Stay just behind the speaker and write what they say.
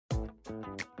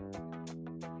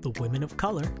The Women of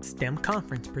Color STEM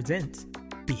Conference presents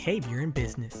Behavior in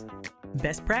Business,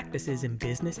 Best Practices in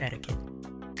Business Etiquette,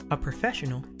 a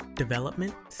professional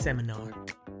development seminar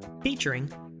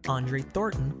featuring Andre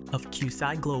Thornton of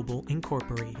KUSI Global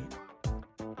Incorporated.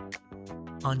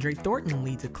 Andre Thornton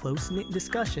leads a close-knit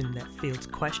discussion that fields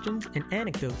questions and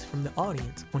anecdotes from the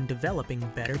audience on developing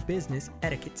better business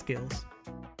etiquette skills.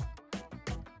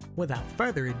 Without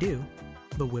further ado,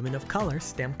 the Women of Color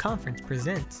STEM Conference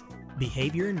presents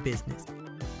Behavior in Business,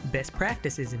 Best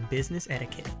Practices in Business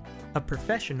Etiquette, a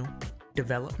professional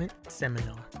development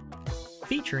seminar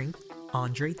featuring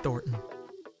Andre Thornton.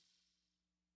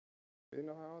 You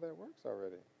know how all that works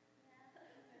already.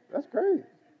 That's great.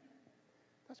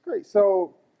 That's great.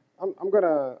 So I'm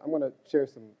gonna share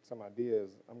some ideas.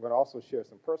 I'm gonna also share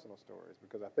some personal stories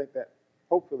because I think that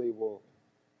hopefully will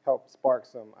help spark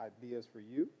some ideas for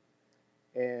you.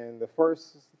 And the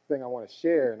first thing I want to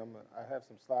share, and I have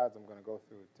some slides I'm going to go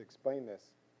through to explain this,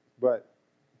 but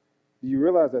do you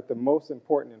realize that the most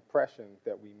important impression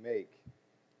that we make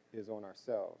is on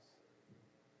ourselves?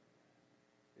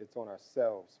 It's on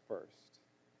ourselves first.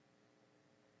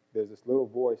 There's this little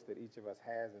voice that each of us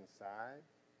has inside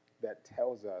that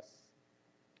tells us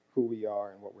who we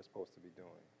are and what we're supposed to be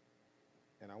doing.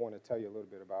 And I want to tell you a little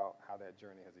bit about how that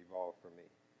journey has evolved for me.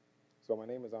 So my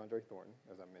name is Andre Thornton,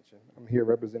 as I mentioned. I'm here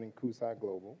representing KUSI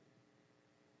Global.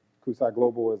 KUSI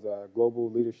Global is a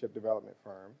global leadership development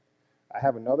firm. I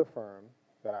have another firm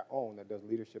that I own that does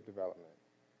leadership development.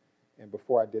 And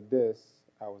before I did this,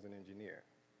 I was an engineer.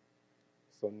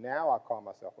 So now I call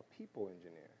myself a people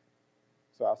engineer.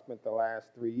 So I spent the last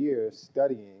 3 years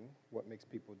studying what makes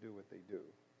people do what they do.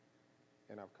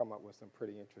 And I've come up with some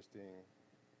pretty interesting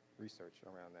research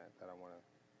around that I want to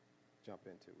jump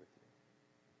into with you.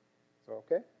 So,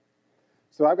 okay?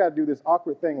 So I've got to do this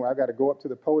awkward thing where I've got to go up to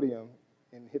the podium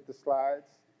and hit the slides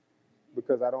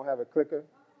because I don't have a clicker.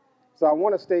 So I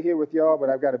want to stay here with y'all, but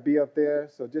I've got to be up there.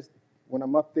 So just when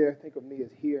I'm up there, think of me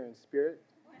as here in spirit.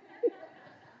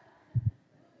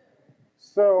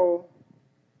 So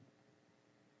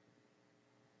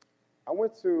I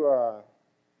went to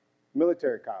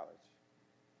military college.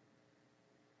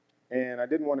 And I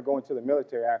didn't want to go into the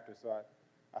military after, so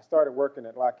I started working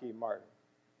at Lockheed Martin.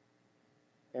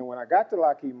 And when I got to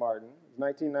Lockheed Martin, it was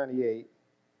 1998,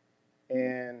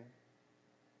 and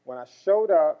when I showed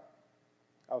up,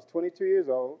 I was 22 years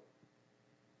old.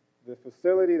 The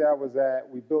facility that I was at,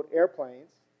 we built airplanes.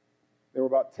 There were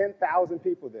about 10,000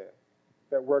 people there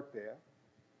that worked there,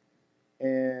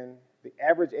 and the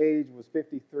average age was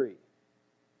 53.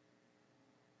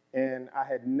 And I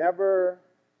had never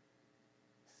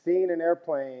seen an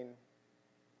airplane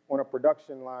on a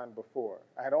production line before.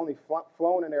 I had only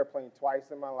flown an airplane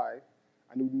twice in my life.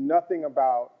 I knew nothing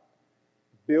about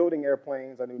building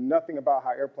airplanes. I knew nothing about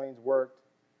how airplanes worked.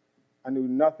 I knew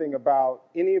nothing about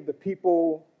any of the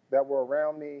people that were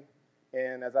around me.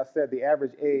 And as I said, the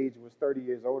average age was 30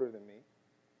 years older than me.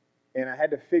 And I had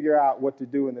to figure out what to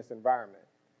do in this environment.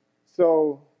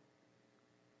 So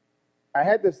I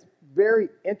had this very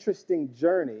interesting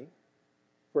journey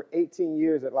for 18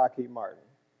 years at Lockheed Martin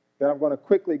that I'm going to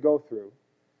quickly go through.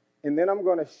 And then I'm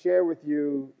going to share with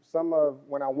you some of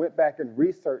when I went back and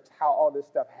researched how all this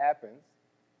stuff happens.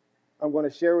 I'm going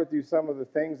to share with you some of the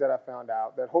things that I found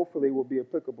out that hopefully will be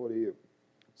applicable to you.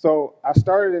 So I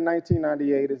started in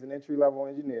 1998 as an entry-level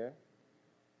engineer.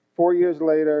 4 years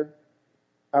later,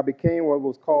 I became what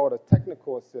was called a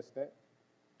technical assistant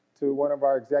to one of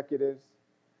our executives.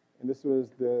 And this was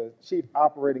the chief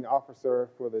operating officer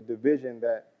for the division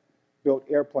that built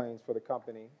airplanes for the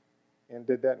company, and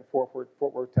did that in Fort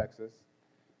Worth, Texas.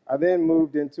 I then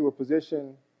moved into a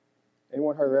position,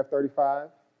 anyone heard of F-35?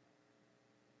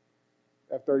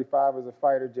 F-35 is a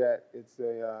fighter jet.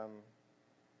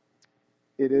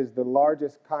 It is the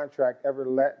largest contract ever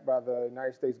let by the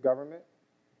United States government.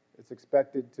 It's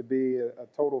expected to be a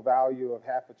total value of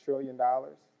 $500 billion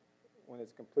when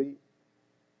it's complete.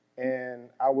 And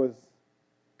I was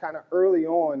kind of early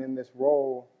on in this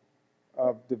role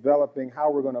of developing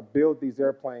how we're going to build these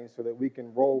airplanes so that we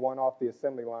can roll one off the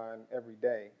assembly line every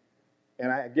day. And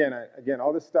again,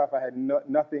 all this stuff, I had no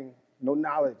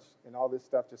knowledge, and all this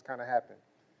stuff just kind of happened.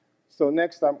 So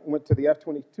next, I went to the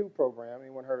F-22 program.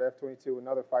 Anyone heard of F-22?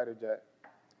 Another fighter jet.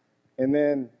 And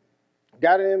then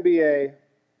got an MBA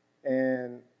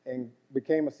and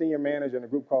became a senior manager in a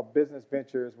group called Business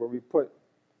Ventures, where we put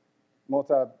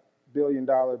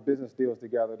multi-billion-dollar business deals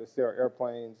together to sell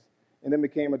airplanes. And then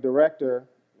became a director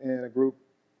in a group,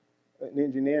 an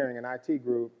engineering and IT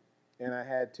group, and I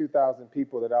had 2,000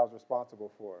 people that I was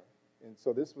responsible for. And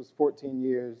so this was 14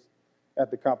 years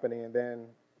at the company, and then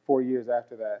 4 years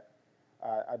after that,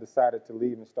 I decided to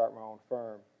leave and start my own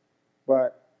firm.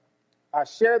 But I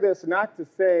share this not to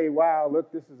say, wow,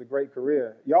 look, this is a great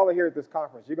career. Y'all are here at this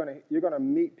conference. You're gonna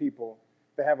meet people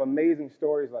that have amazing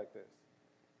stories like this.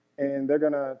 And they're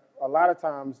gonna, a lot of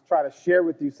times, try to share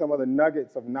with you some of the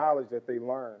nuggets of knowledge that they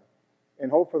learn. And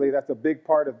hopefully that's a big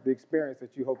part of the experience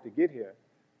that you hope to get here.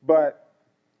 But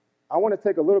I want to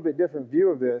take a little bit different view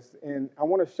of this, and I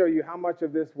want to show you how much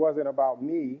of this wasn't about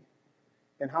me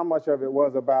and how much of it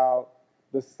was about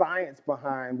the science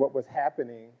behind what was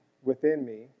happening within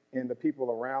me and the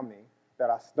people around me that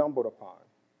I stumbled upon.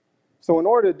 So in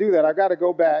order to do that, I got to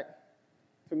go back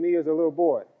to me as a little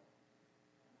boy.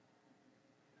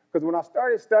 Because when I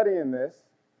started studying this,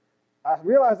 I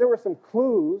realized there were some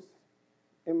clues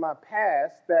in my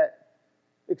past that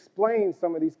explain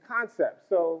some of these concepts.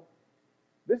 So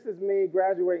this is me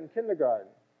graduating kindergarten.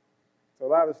 So a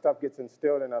lot of this stuff gets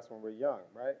instilled in us when we're young,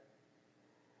 right?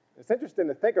 It's interesting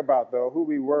to think about, though, who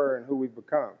we were and who we've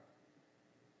become.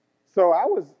 So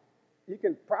you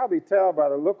can probably tell by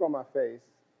the look on my face,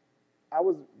 I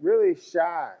was really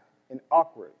shy and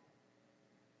awkward.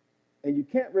 And you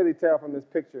can't really tell from this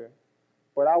picture,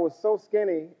 but I was so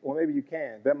skinny, or maybe you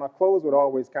can, that my clothes would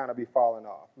always kind of be falling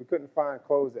off. We couldn't find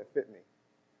clothes that fit me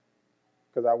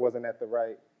because I wasn't at the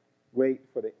right weight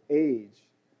for the age.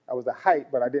 I was the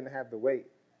height, but I didn't have the weight.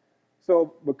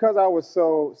 So because I was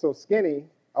so skinny,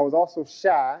 I was also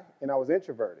shy and I was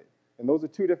introverted. And those are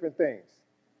two different things.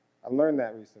 I learned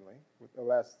that recently, with the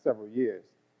last several years.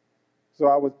 So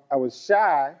I was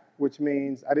shy, which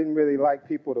means I didn't really like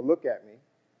people to look at me.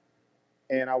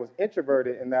 And I was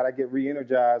introverted in that I get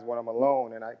re-energized when I'm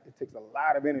alone, and it takes a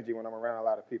lot of energy when I'm around a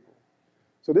lot of people.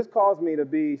 So this caused me to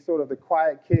be sort of the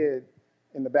quiet kid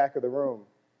in the back of the room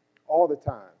all the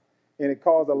time. And it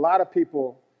caused a lot of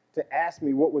people to ask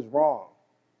me what was wrong.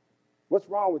 What's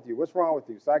wrong with you? What's wrong with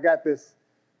you? So I got this,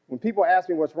 when people ask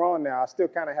me what's wrong now, I still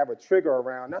kind of have a trigger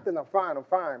around, nothing, I'm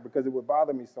fine, because it would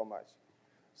bother me so much.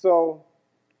 So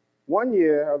one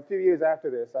year, a few years after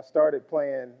this, I started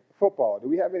playing football. Do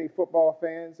we have any football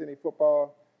fans, any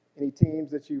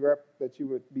teams that you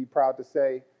would be proud to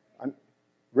say?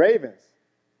 Ravens.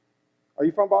 Are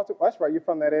you from Baltimore? That's right, you're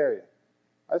from that area.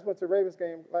 I just went to a Ravens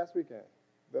game last weekend,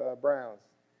 the Browns.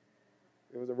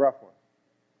 It was a rough one.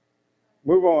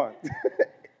 Move on.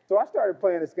 So I started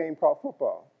playing this game called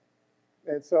football.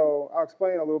 And so I'll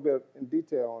explain a little bit in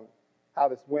detail on how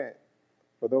this went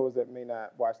for those that may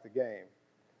not watch the game.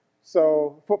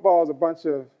 So football is a bunch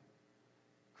of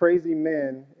crazy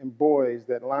men and boys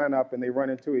that line up and they run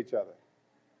into each other.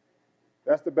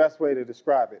 That's the best way to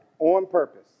describe it, on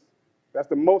purpose. That's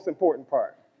the most important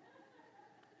part.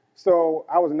 So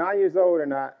I was 9 years old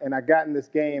and I got in this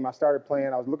game. I started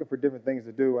playing. I was looking for different things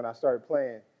to do and I started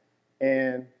playing.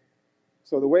 And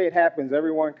so the way it happens,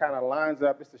 everyone kind of lines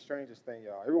up. It's the strangest thing,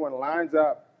 y'all. Everyone lines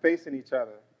up facing each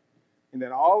other. And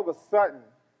then all of a sudden,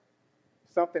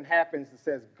 something happens that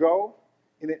says go,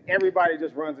 and then everybody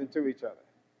just runs into each other,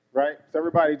 right? So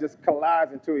everybody just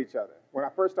collides into each other. When I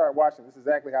first started watching, this is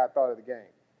exactly how I thought of the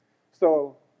game.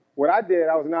 So what I did,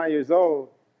 I was 9 years old.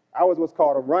 I was what's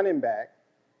called a running back.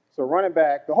 So running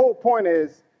back, the whole point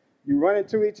is you run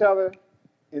into each other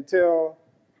until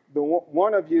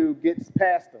one of you gets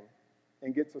past them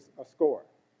and gets a score.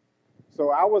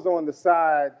 So I was on the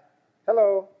side.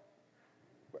 Hello.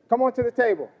 Come on to the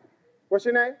table. What's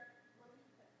your name?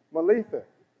 Malitha.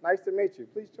 Nice to meet you.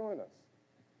 Please join us.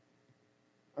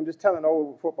 I'm just telling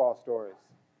old football stories.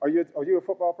 Are you a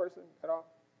football person at all?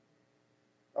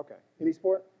 Okay. Any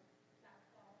sport?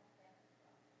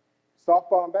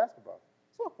 Softball and basketball.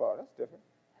 Softball, that's different.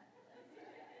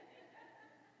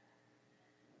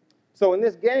 So in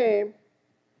this game,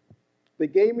 they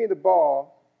gave me the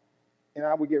ball, and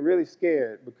I would get really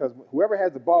scared because whoever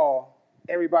has the ball,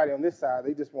 everybody on this side,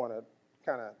 they just want to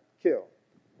kind of kill.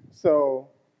 So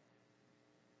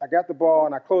I got the ball,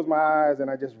 and I closed my eyes, and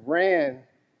I just ran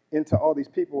into all these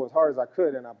people as hard as I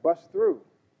could, and I busted through.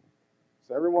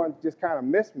 So everyone just kind of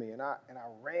missed me, and I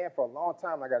ran for a long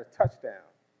time, and I got a touchdown.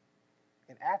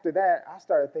 And after that, I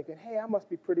started thinking, hey, I must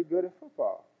be pretty good at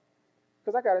football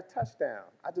because I got a touchdown.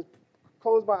 I just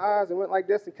closed my eyes and went like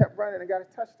this and kept running and got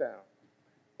a touchdown.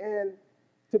 And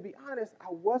to be honest,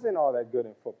 I wasn't all that good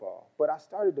in football, but I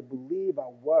started to believe I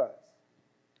was.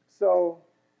 So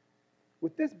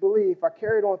with this belief, I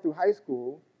carried on through high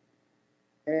school,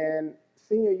 and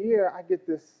senior year, I get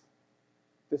this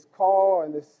call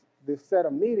and this set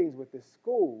of meetings with this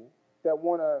school that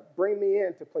want to bring me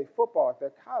in to play football at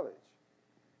their college.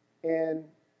 And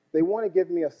they want to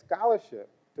give me a scholarship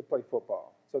to play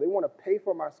football. So they want to pay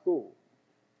for my school.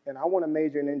 And I want to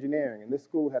major in engineering, and this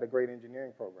school had a great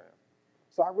engineering program.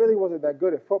 So I really wasn't that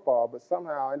good at football, but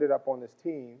somehow I ended up on this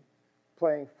team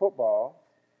playing football,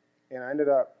 and I ended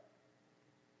up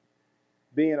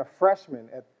being a freshman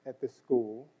at this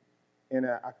school, and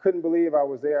I couldn't believe I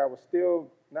was there. I was still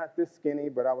not this skinny,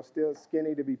 but I was still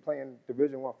skinny to be playing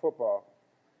Division I football.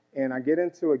 And I get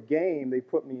into a game they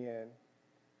put me in,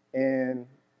 and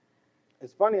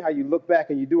it's funny how you look back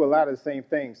and you do a lot of the same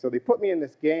things. So they put me in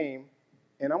this game,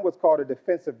 and I'm what's called a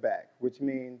defensive back, which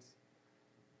means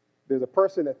there's a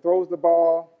person that throws the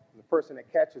ball, and a person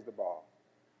that catches the ball.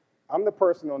 I'm the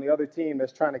person on the other team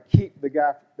that's trying to keep the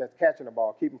guy that's catching the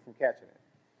ball, keep him from catching it.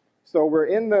 So we're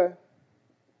in the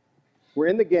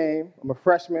game. I'm a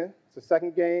freshman. It's the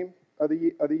second game of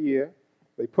the year.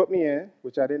 They put me in,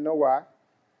 which I didn't know why,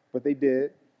 but they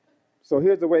did. So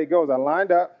here's the way it goes. I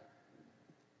lined up,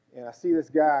 and I see this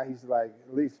guy. He's like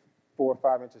at least 4 or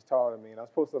 5 inches taller than me, and I'm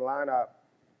supposed to line up,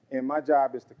 and my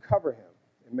job is to cover him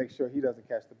and make sure he doesn't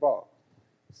catch the ball.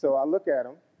 So I look at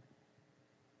him,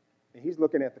 and he's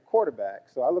looking at the quarterback.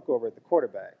 So I look over at the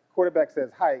quarterback. Quarterback says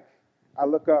hike. I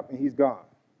look up, and he's gone.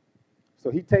 So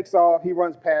he takes off. He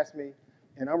runs past me,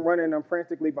 and I'm running. I'm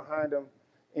frantically behind him,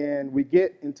 and we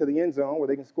get into the end zone where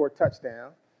they can score a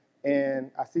touchdown,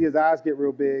 and I see his eyes get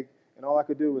real big, and all I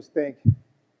could do was think,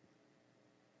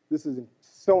 this is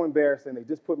so embarrassing. They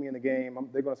just put me in the game.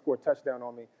 They're going to score a touchdown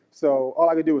on me. So all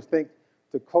I could do was think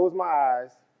to close my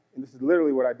eyes, and this is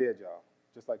literally what I did, y'all,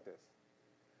 just like this.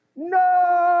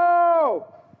 No!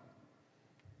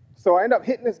 So I end up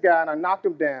hitting this guy, and I knocked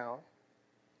him down,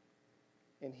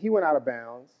 and he went out of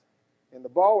bounds, and the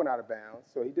ball went out of bounds,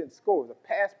 so he didn't score. It was a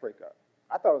pass breakup.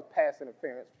 I thought it was pass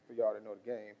interference for y'all to know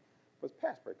the game. It was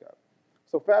pass breakup.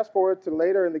 So fast forward to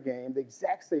later in the game, the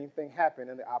exact same thing happened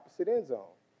in the opposite end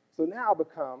zone. So now I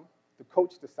become, the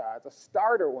coach decides, a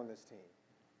starter on this team.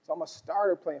 So I'm a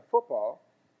starter playing football.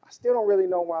 I still don't really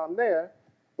know why I'm there,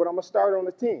 but I'm a starter on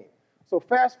the team. So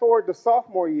fast forward to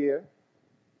sophomore year,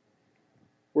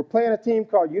 we're playing a team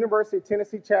called University of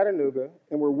Tennessee Chattanooga,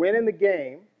 and we're winning the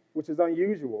game, which is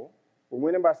unusual. We're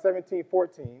winning by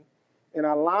 17-14, and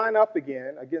I line up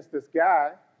again against this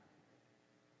guy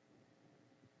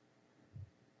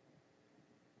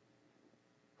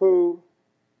who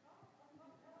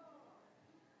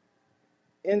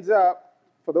ends up,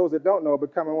 for those that don't know,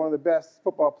 becoming one of the best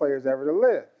football players ever to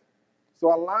live. So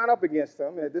I line up against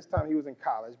him, and at this time he was in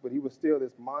college, but he was still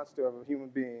this monster of a human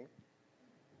being.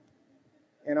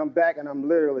 And I'm back, and I'm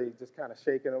literally just kind of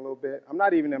shaking a little bit. I'm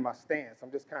not even in my stance.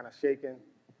 I'm just kind of shaking.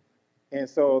 And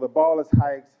so the ball is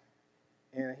hiked,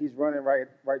 and he's running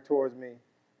right towards me.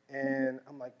 And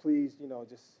I'm like, please,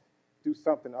 just do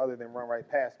something other than run right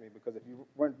past me, because if you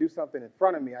do something in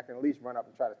front of me, I can at least run up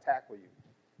and try to tackle you.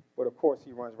 But of course,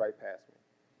 he runs right past me.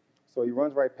 So he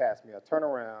runs right past me. I turn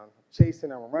around, I'm chasing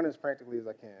him, I'm running as frantically as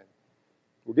I can.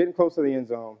 We're getting close to the end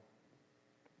zone.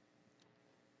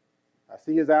 I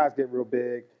see his eyes get real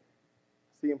big.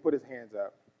 I see him put his hands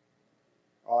up.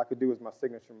 All I could do was my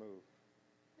signature move.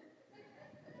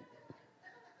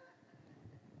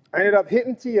 I ended up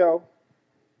hitting T.O.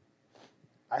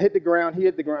 I hit the ground, he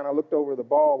hit the ground. I looked over, the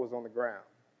ball was on the ground.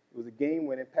 It was a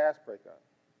game-winning pass breakup.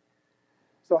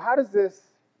 So how does this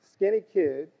skinny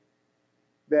kid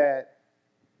that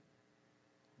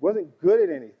wasn't good at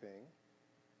anything,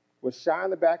 was shy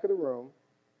in the back of the room,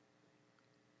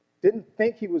 didn't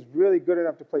think he was really good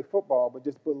enough to play football, but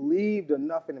just believed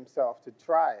enough in himself to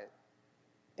try it,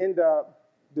 end up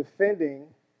defending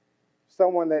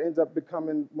someone that ends up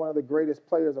becoming one of the greatest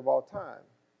players of all time?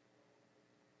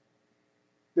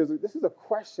 This is a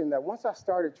question that once I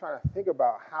started trying to think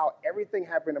about how everything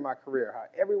happened in my career, how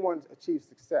everyone's achieved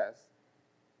success,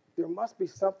 there must be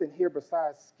something here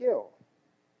besides skill,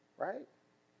 right?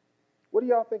 What do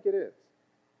y'all think it is?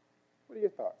 What are your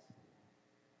thoughts?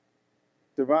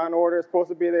 Divine order is supposed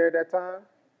to be there at that time?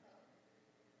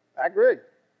 I agree.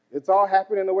 It's all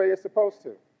happening the way it's supposed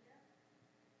to.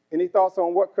 Any thoughts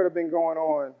on what could have been going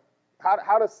on?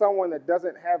 How does someone that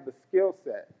doesn't have the skill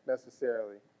set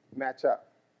necessarily match up?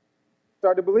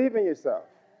 Start to believe in yourself.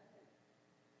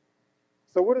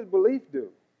 So what does belief do?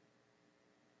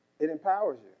 It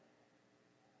empowers you.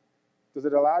 Does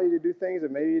it allow you to do things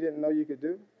that maybe you didn't know you could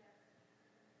do?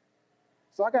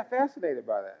 So I got fascinated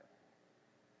by that.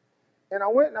 And I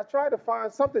went and I tried to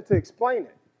find something to explain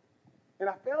it. And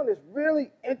I found this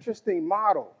really interesting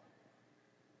model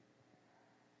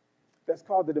that's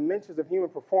called The Dimensions of Human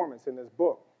Performance in this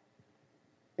book.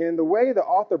 And the way the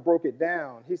author broke it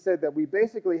down, he said that we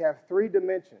basically have 3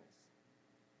 dimensions.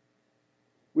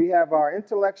 We have our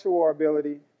intellectual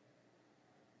ability,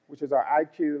 which is our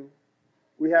IQ.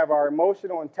 We have our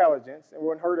emotional intelligence.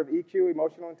 Everyone heard of EQ,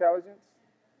 emotional intelligence?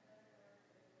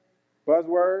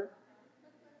 Buzzword?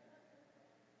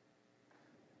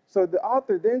 So the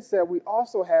author then said we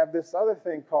also have this other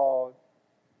thing called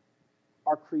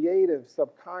our creative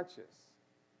subconscious,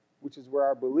 which is where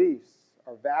our beliefs,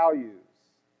 our values,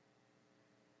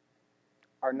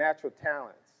 our natural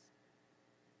talents,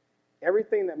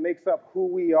 everything that makes up who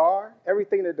we are,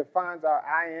 everything that defines our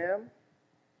I am,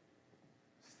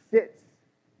 sits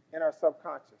in our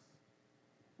subconscious.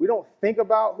 We don't think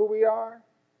about who we are.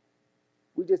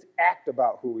 We just act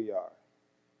about who we are.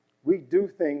 We do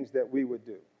things that we would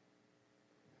do.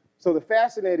 So the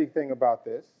fascinating thing about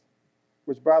this,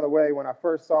 which, by the way, when I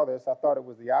first saw this, I thought it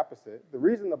was the opposite. The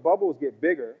reason the bubbles get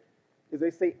bigger is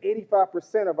they say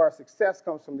 85% of our success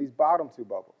comes from these bottom two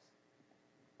bubbles,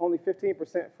 only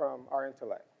 15% from our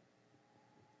intellect.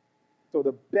 So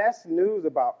the best news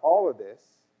about all of this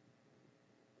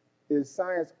is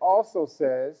science also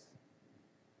says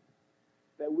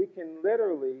that we can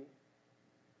literally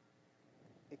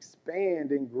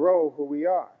expand and grow who we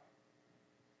are.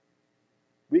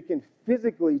 We can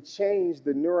physically change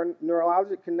the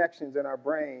neurologic connections in our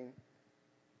brain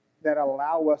that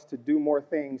allow us to do more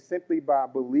things simply by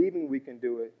believing we can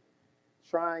do it,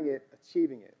 trying it,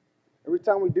 achieving it. Every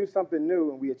time we do something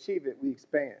new and we achieve it, we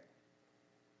expand.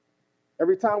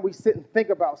 Every time we sit and think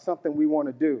about something we want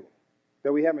to do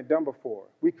that we haven't done before,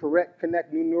 we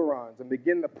connect new neurons and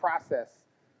begin the process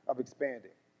of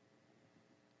expanding.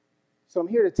 So I'm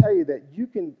here to tell you that you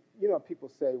can, people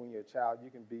say when you're a child, you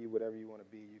can be whatever you want to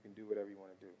be, you can do whatever you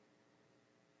want to do.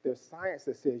 There's science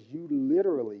that says you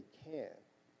literally can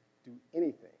do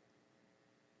anything.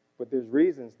 But there's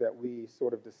reasons that we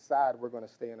sort of decide we're going to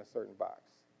stay in a certain box.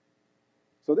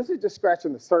 So this is just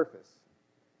scratching the surface.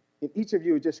 And each of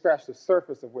you just scratched the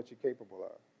surface of what you're capable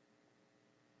of.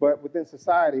 But within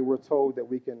society, we're told that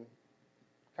we can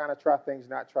kind of try things,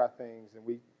 not try things, and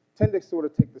we tend to sort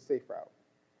of take the safe route.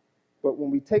 But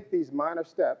when we take these minor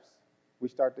steps, we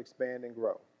start to expand and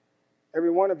grow.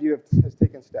 Every one of you has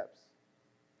taken steps.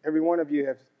 Every one of you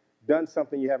has done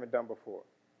something you haven't done before.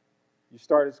 You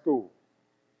started school.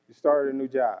 You started a new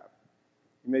job.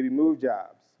 You maybe moved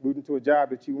jobs, moved into a job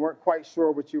that you weren't quite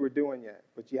sure what you were doing yet,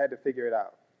 but you had to figure it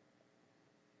out.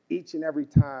 Each and every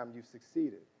time you've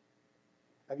succeeded.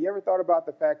 Have you ever thought about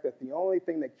the fact that the only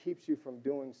thing that keeps you from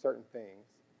doing certain things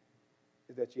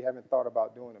is that you haven't thought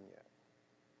about doing them yet?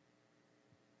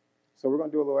 So we're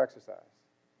going to do a little exercise.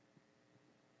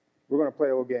 We're going to play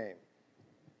a little game.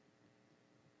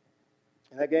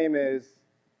 And that game is,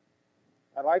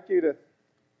 I'd like you to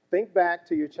think back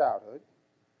to your childhood.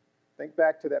 Think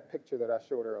back to that picture that I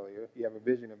showed earlier, if you have a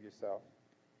vision of yourself.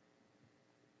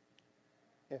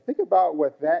 And think about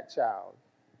what that child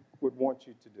would want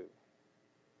you to do.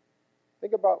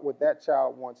 Think about what that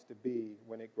child wants to be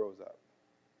when it grows up.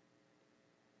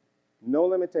 No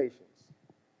limitations.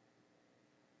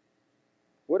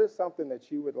 What is something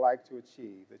that you would like to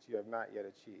achieve that you have not yet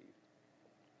achieved?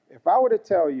 If I were to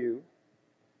tell you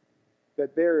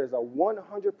that there is a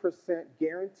 100%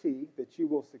 guarantee that you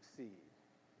will succeed,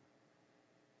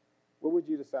 what would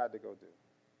you decide to go do?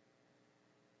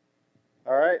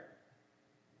 All right?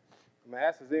 I'm going to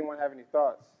ask, does anyone have any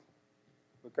thoughts?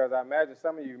 Because I imagine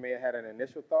some of you may have had an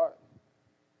initial thought,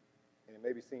 and it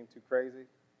maybe seemed too crazy.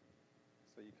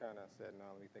 So you kind of said, no,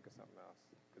 let me think of something else,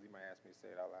 because he might ask me to say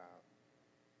it out loud.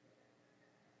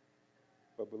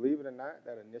 But believe it or not,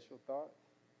 that initial thought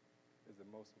is the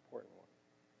most important one.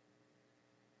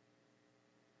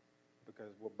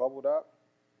 Because what bubbled up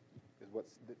is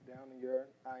what's down in your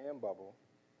I am bubble,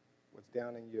 what's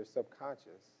down in your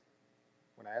subconscious.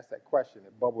 When I asked that question,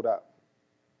 it bubbled up.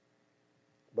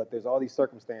 But there's all these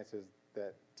circumstances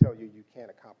that tell you you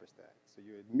can't accomplish that. So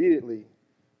you immediately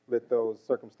let those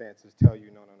circumstances tell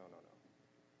you, no.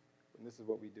 And this is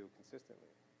what we do consistently.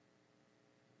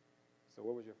 So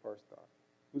what was your first thought?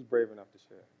 Who's brave enough to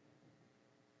share?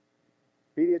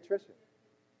 Pediatrician.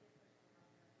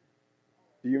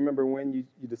 Do you remember when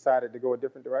you decided to go a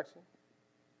different direction?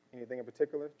 Anything in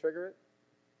particular trigger it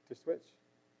to switch?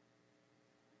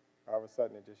 All of a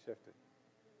sudden it just shifted.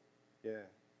 Yeah.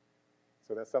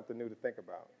 So that's something new to think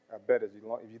about. I bet if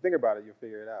you think about it, you'll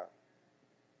figure it out.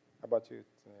 How about you,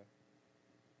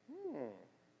 Tanya?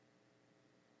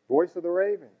 Voice of the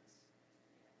Ravens.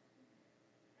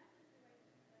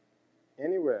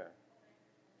 Anywhere.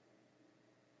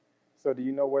 So do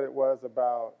you know what it was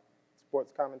about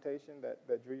sports commentation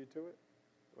that drew you to it?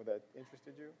 Or that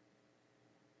interested you?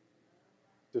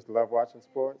 Just love watching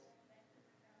sports?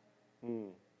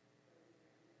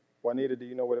 Juanita, do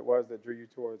you know what it was that drew you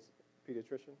towards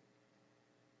pediatrician?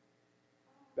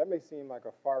 That may seem like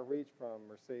a far reach from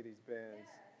Mercedes-Benz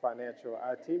financial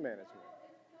IT management.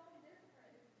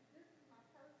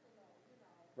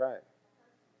 Right.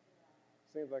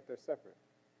 Seems like they're separate.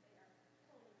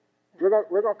 We're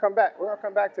gonna come back. We're gonna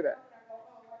come back to that.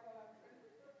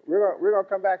 We're gonna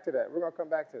come back to that. We're gonna come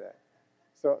back to that.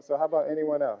 So how about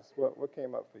anyone else? What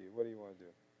came up for you? What do you want to do?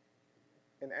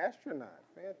 An astronaut.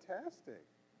 Fantastic.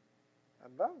 I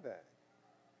love that.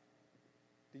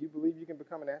 Do you believe you can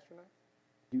become an astronaut?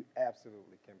 You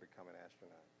absolutely can become an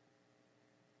astronaut.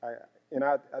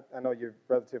 I know you're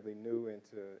relatively new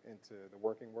into the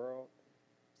working world.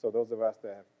 So those of us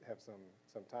that have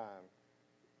some time,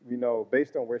 we know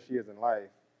based on where she is in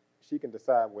life, she can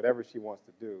decide whatever she wants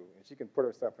to do, and she can put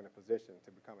herself in a position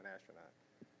to become an astronaut.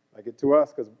 Like to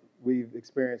us, because we've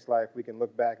experienced life, we can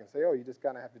look back and say, oh, you just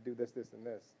kind of have to do this, this, and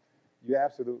this. You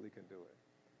absolutely can do it.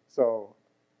 So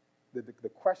the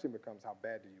question becomes, how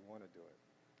bad do you want to do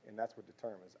it? And that's what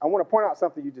determines. I want to point out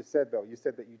something you just said, though. You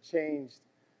said that you changed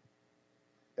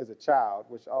as a child,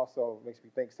 which also makes me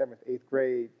think 7th, 8th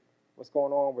grade. What's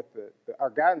going on with our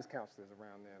guidance counselors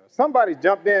around there? Somebody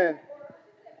jumped in.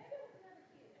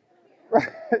 Right.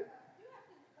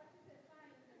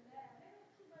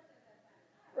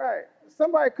 Right.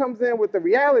 Somebody comes in with the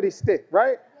reality stick,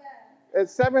 right? At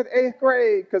 7th, 8th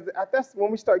grade, because that's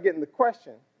when we start getting the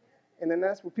question. And then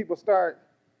that's when people start,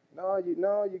 no,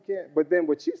 you can't. But then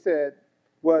what you said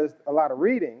was a lot of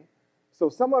reading. So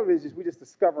some of it is just we just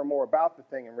discover more about the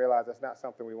thing and realize that's not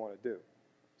something we want to do.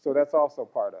 So that's also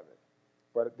part of it.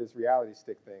 But this reality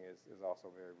stick thing is also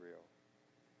very real.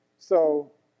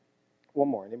 So one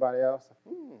more. Anybody else?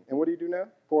 And what do you do now?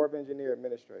 Corps of Engineer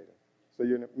Administrator. So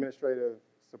you're an administrative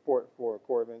support for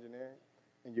Corps of Engineering.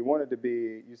 And you wanted to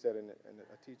be, you said,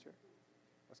 a teacher,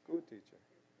 a school teacher,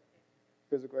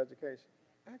 physical education.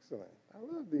 Excellent. I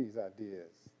love these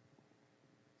ideas.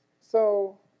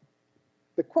 So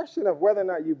the question of whether or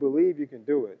not you believe you can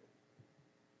do it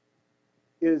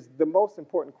is the most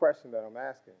important question that I'm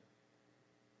asking.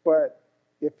 But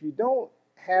if you don't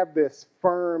have this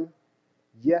firm,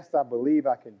 yes, I believe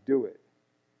I can do it,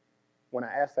 when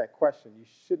I ask that question, you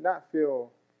should not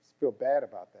feel bad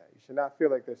about that. You should not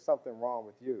feel like there's something wrong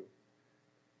with you.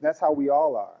 That's how we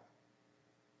all are.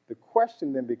 The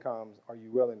question then becomes, are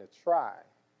you willing to try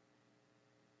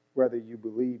whether you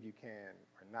believe you can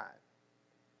or not?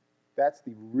 That's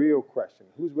the real question.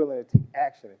 Who's willing to take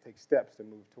action and take steps to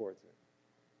move towards it?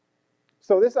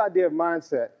 So this idea of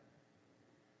mindset,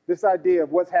 this idea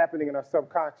of what's happening in our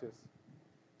subconscious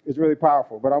is really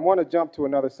powerful. But I want to jump to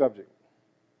another subject.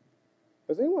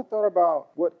 Has anyone thought about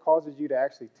what causes you to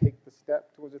actually take the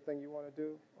step towards the thing you want to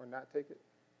do or not take it?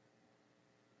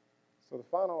 So the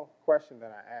final question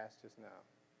that I asked just now,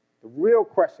 the real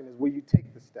question is, will you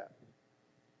take the step?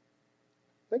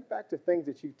 Think back to things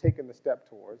that you've taken the step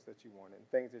towards that you wanted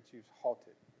and things that you've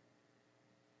halted.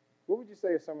 What would you say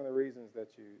are some of the reasons that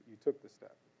you took the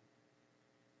step?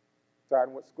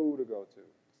 Deciding what school to go to,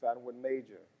 deciding what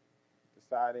major,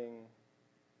 deciding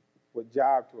what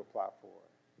job to apply for.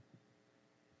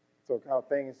 So how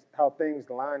things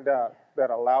lined up that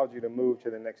allowed you to move to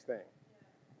the next thing.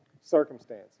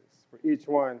 Circumstances. For each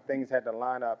one, things had to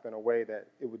line up in a way that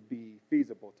it would be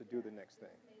feasible to do the next thing.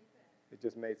 It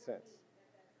just made sense.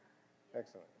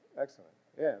 Excellent. Excellent.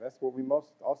 Yeah, that's what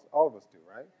all of us do,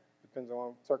 right? Depends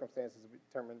on circumstances we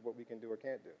determine what we can do or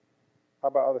can't do. How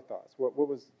about other thoughts? What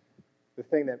was the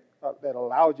thing that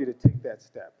allowed you to take that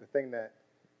step, the thing that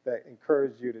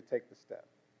encouraged you to take the step?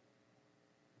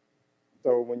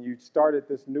 So when you started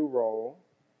this new role,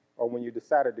 or when you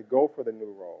decided to go for the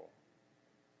new role,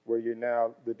 where you're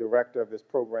now the director of this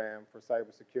program for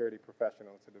cybersecurity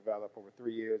professionals to develop over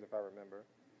 3 years, if I remember,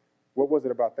 what was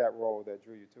it about that role that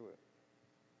drew you to it?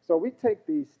 So we take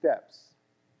these steps.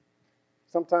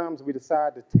 Sometimes we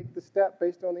decide to take the step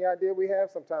based on the idea we have.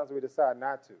 Sometimes we decide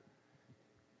not to.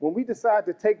 When we decide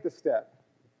to take the step,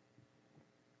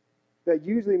 that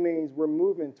usually means we're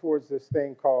moving towards this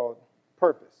thing called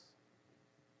purpose.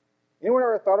 Anyone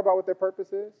ever thought about what their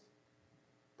purpose is?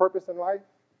 Purpose in life?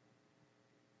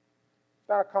 It's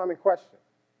not a common question.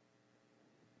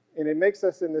 And it makes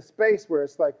us in this space where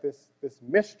it's like this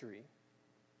mystery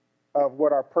of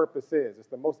what our purpose is. It's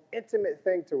the most intimate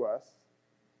thing to us,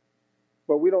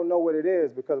 but we don't know what it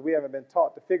is because we haven't been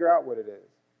taught to figure out what it is.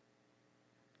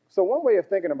 So one way of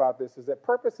thinking about this is that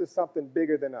purpose is something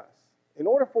bigger than us. In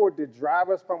order for it to drive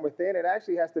us from within, it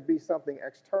actually has to be something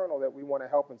external that we want to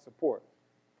help and support.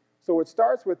 So it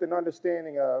starts with an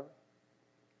understanding of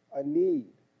a need,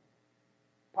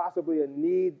 possibly a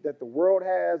need that the world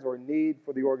has or a need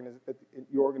for that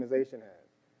your organization has.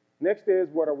 Next is,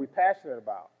 what are we passionate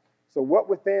about? So what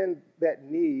within that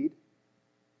need,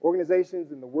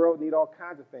 organizations in the world need all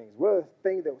kinds of things. What are the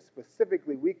things that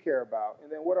specifically we care about?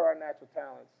 And then what are our natural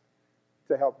talents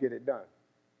to help get it done?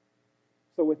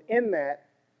 So within that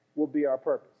will be our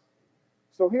purpose.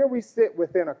 So here we sit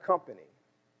within a company.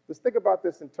 Let's think about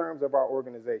this in terms of our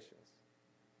organizations.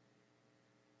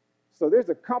 So there's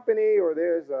a company or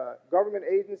there's a government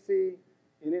agency,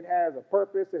 and it has a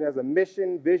purpose, it has a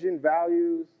mission, vision,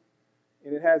 values,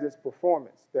 and it has its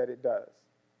performance that it does.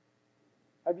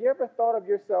 Have you ever thought of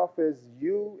yourself as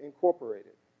you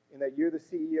incorporated, and that you're the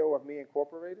CEO of Me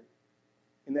Incorporated,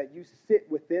 and that you sit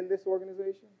within this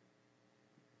organization?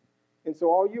 And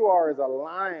so all you are is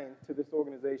aligned to this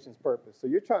organization's purpose. So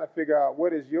you're trying to figure out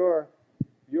what is your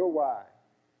why,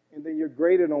 and then you're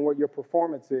graded on what your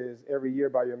performance is every year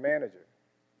by your manager.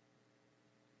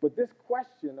 But this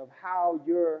question of how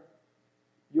your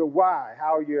why,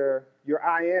 how your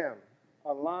I am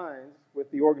aligns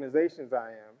with the organization's I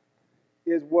am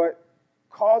is what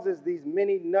causes these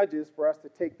many nudges for us to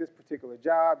take this particular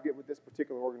job, get with this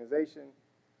particular organization.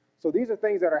 So these are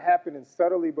things that are happening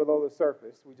subtly below the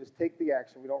surface. We just take the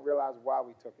action. We don't realize why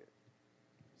we took it.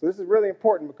 So this is really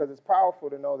important because it's powerful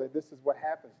to know that this is what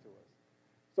happens to us.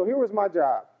 So here was my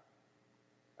job.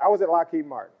 I was at Lockheed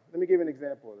Martin. Let me give you an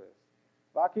example of this.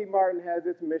 Lockheed Martin has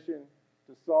its mission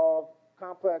to solve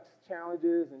complex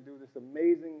challenges and do this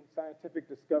amazing scientific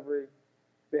discovery.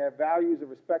 They have values of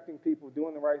respecting people,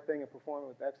 doing the right thing, and performing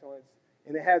with excellence,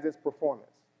 and it has its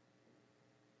performance.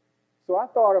 So I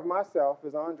thought of myself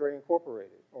as Andre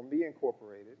Incorporated, or Me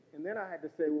Incorporated, and then I had to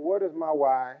say, well, what is my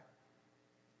why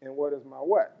and what is my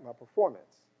what, my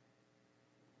performance?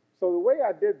 So the way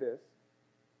I did this,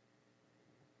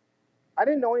 I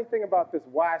didn't know anything about this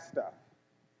why stuff,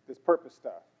 this purpose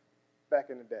stuff, back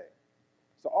in the day.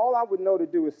 So all I would know to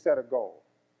do is set a goal.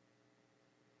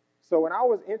 So when I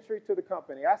was entry to the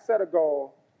company, I set a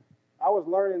goal. I was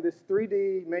learning this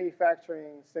 3D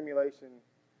manufacturing simulation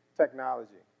technology.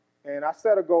 And I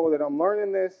set a goal that I'm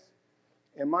learning this,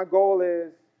 and my goal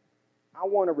is I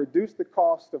want to reduce the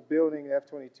cost of building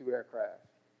F-22 aircraft.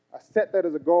 I set that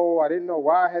as a goal. I didn't know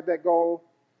why I had that goal,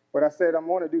 but I said I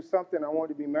want to do something. I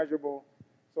want it to be measurable.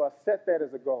 So I set that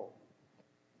as a goal.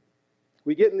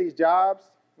 We get in these jobs.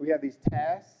 We have these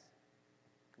tasks.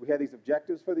 We have these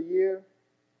objectives for the year.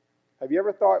 Have you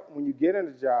ever thought when you get in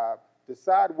a job,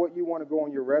 decide what you want to go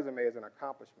on your resume as an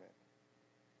accomplishment,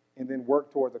 and then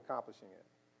work towards accomplishing it?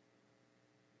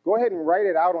 Go ahead and write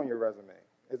it out on your resume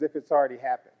as if it's already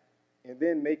happened, and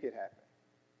then make it happen.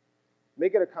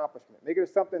 Make it an accomplishment. Make it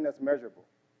something that's measurable.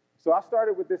 So I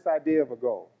started with this idea of a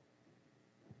goal.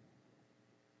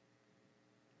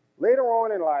 Later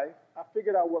on in life, I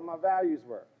figured out what my values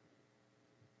were.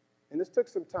 And this took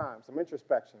some time, some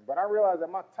introspection, but I realized that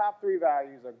my top 3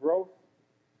 values are growth.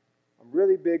 I'm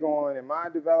really big on, am I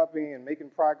developing and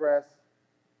making progress?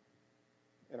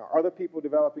 And are other people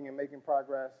developing and making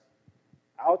progress?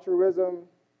 Altruism,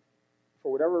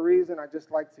 for whatever reason, I just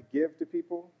like to give to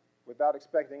people without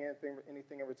expecting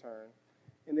anything in return,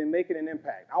 and then making an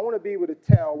impact. I want to be able to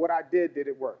tell what I did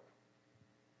it work?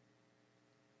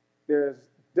 There's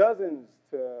dozens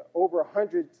to over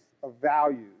hundreds of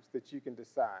values that you can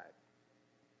decide.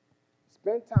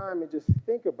 Spend time and just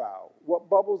think about what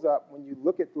bubbles up when you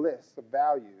look at lists of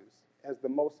values as the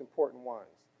most important ones.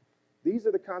 These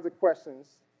are the kinds of questions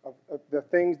of the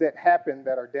things that happen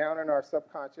that are down in our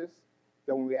subconscious,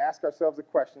 that when we ask ourselves the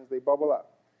questions, they bubble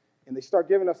up. And they start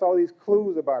giving us all these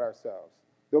clues about ourselves.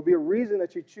 There'll be a reason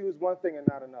that you choose one thing and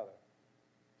not another.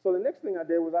 So the next thing I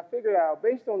did was I figured out,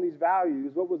 based on these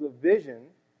values, what was a vision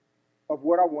of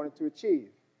what I wanted to achieve.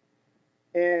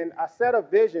 And I set a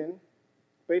vision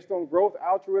based on growth,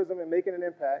 altruism, and making an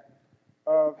impact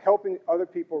of helping other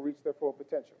people reach their full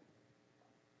potential.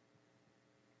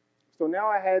 So now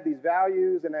I had these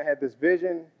values and I had this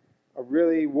vision of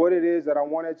really what it is that I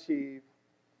want to achieve.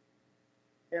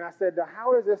 And I said, now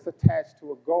how is this attached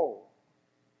to a goal?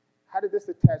 How did this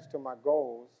attach to my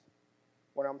goals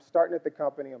when I'm starting at the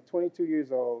company? I'm 22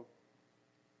 years old.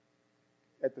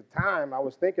 At the time, I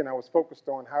was focused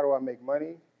on how do I make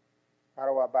money? How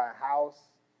do I buy a house?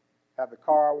 Have the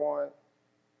car I want?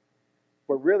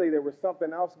 But really, there was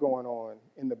something else going on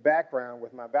in the background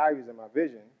with my values and my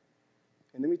vision.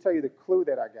 And let me tell you the clue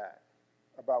that I got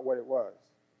about what it was.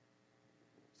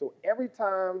 So every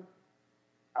time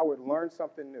I would learn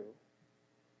something new,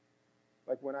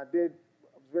 like when I was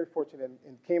very fortunate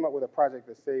and came up with a project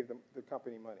that saved the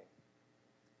company money.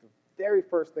 The very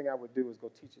first thing I would do is go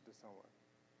teach it to someone.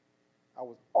 I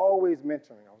was always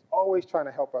mentoring. I was always trying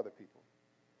to help other people.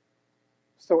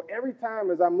 So every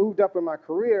time as I moved up in my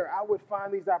career, I would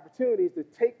find these opportunities to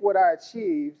take what I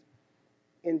achieved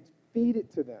and feed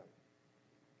it to them.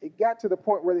 It got to the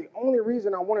point where the only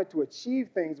reason I wanted to achieve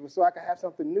things was so I could have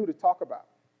something new to talk about.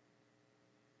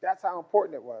 That's how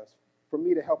important it was for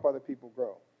me to help other people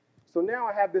grow. So now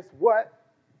I have this what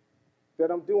that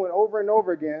I'm doing over and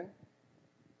over again.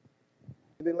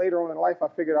 And then later on in life, I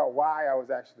figured out why I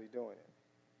was actually doing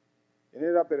it. It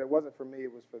ended up that it wasn't for me,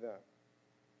 it was for them.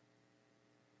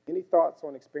 Any thoughts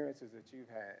on experiences that you've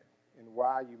had and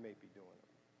why you may be doing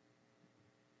them?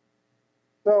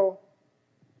 So,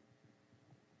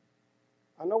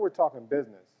 I know we're talking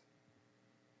business,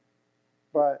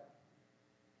 but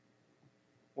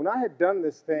when I had done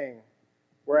this thing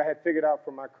where I had figured out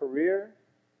for my career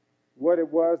what it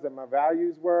was that my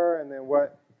values were and then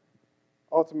what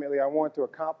ultimately I wanted to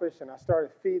accomplish, and I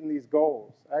started feeding these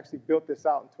goals. I actually built this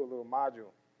out into a little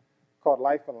module called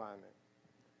Life Alignment.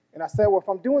 And I said, well, if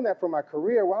I'm doing that for my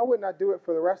career, why wouldn't I do it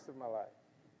for the rest of my life?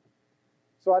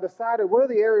 So I decided, what are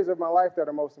the areas of my life that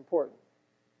are most important?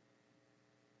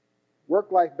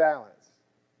 Work-life balance.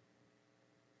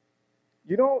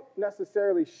 You don't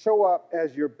necessarily show up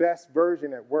as your best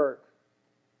version at work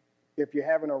if you're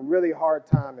having a really hard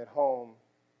time at home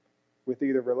with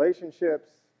either relationships,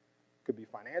 it could be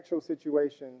financial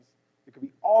situations, it could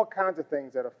be all kinds of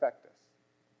things that affect us.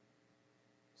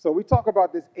 So we talk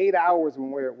about this 8 hours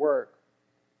when we're at work,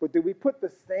 but do we put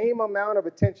the same amount of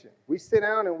attention? We sit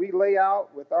down and we lay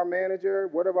out with our manager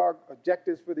what are our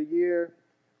objectives for the year.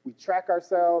 We track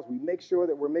ourselves, we make sure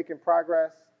that we're making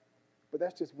progress, but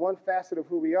that's just one facet of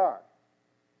who we are.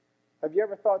 Have you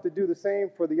ever thought to do the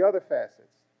same for the other facets?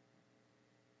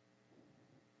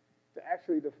 To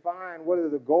actually define what are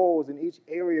the goals in each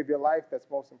area of your life that's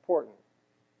most important.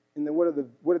 And then what are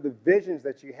the visions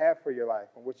that you have for your life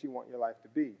and what you want your life to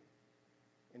be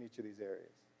in each of these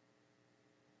areas.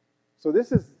 So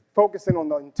this is focusing on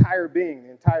the entire being,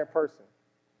 the entire person.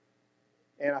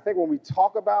 And I think when we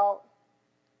talk about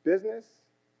business,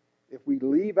 if we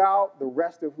leave out the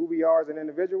rest of who we are as an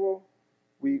individual,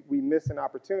 we miss an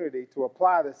opportunity to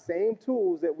apply the same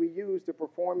tools that we use to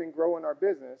perform and grow in our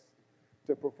business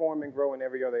to perform and grow in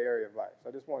every other area of life. So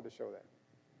I just wanted to show that.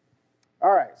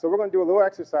 All right, so we're going to do a little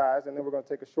exercise, and then we're going to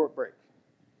take a short break.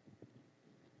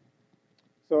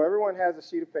 So everyone has a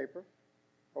sheet of paper,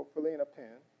 hopefully, and a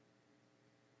pen.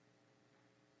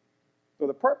 So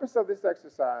the purpose of this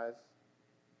exercise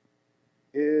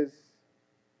is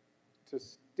to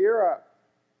steer up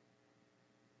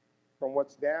from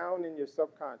what's down in your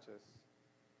subconscious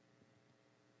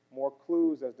more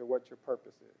clues as to what your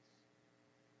purpose is.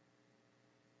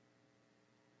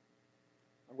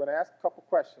 I'm going to ask a couple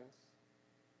questions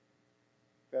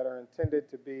that are intended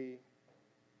to be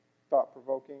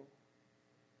thought-provoking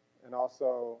and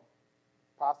also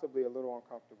possibly a little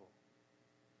uncomfortable.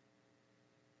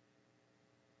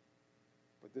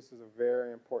 But this is a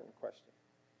very important question.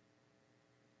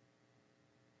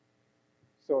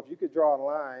 So if you could draw a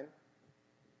line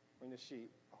on your sheet,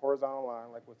 a horizontal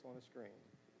line like what's on the screen.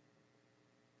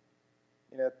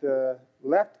 And at the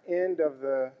left end of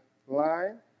the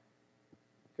line,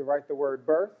 you can write the word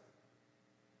birth.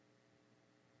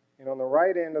 And on the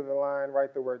right end of the line,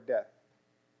 write the word death.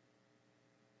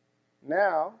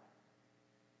 Now,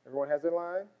 everyone has their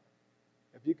line?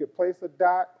 If you could place a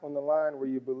dot on the line where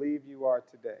you believe you are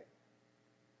today.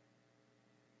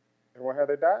 Everyone have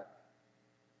their dot?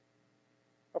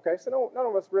 Okay, so none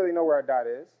of us really know where our dot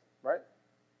is, right?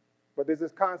 But there's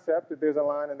this concept that there's a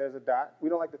line and there's a dot. We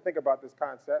don't like to think about this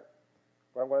concept,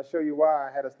 but I'm going to show you why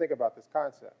I had us think about this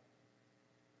concept.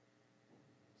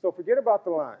 So forget about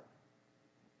the line.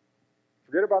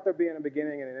 Forget about there being a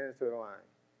beginning and an end to the line.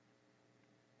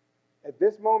 At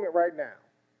this moment right now,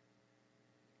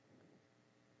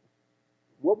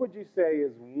 what would you say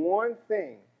is one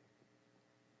thing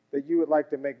that you would like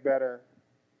to make better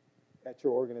at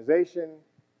your organization,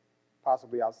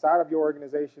 possibly outside of your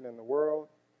organization in the world?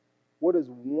 What is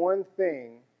one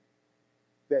thing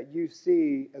that you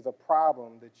see as a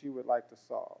problem that you would like to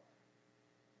solve?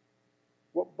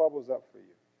 What bubbles up for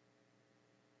you?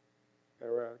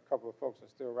 There were a couple of folks who are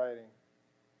still writing.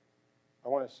 I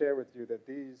want to share with you that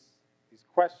these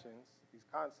questions, these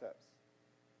concepts,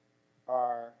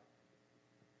 are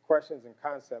questions and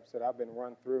concepts that I've been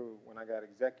run through when I got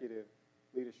executive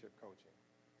leadership coaching.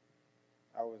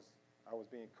 I was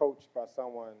being coached by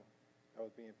someone that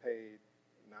was being paid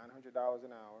 $900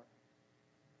 an hour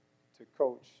to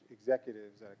coach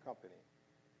executives at a company.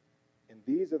 And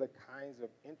these are the kinds of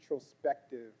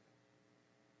introspective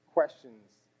questions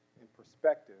and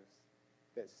perspectives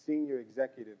that senior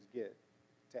executives get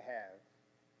to have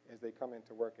as they come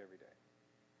into work every day.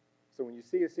 So when you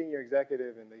see a senior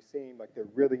executive and they seem like they're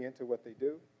really into what they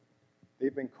do,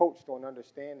 they've been coached on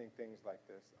understanding things like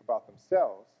this about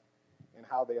themselves and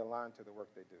how they align to the work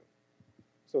they do.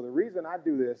 So the reason I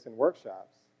do this in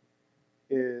workshops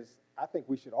is I think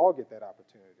we should all get that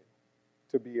opportunity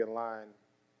to be aligned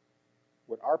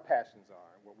what our passions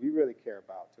are, what we really care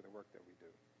about to the work that we do.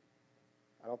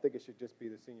 I don't think it should just be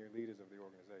the senior leaders of the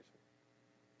organization.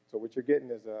 So what you're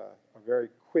getting is a very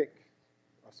quick,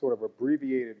 a sort of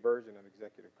abbreviated version of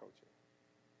executive coaching.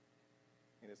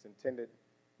 And it's intended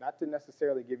not to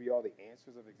necessarily give you all the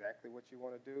answers of exactly what you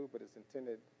want to do, but it's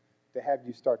intended to have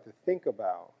you start to think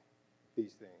about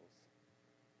these things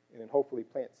and then hopefully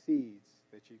plant seeds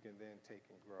that you can then take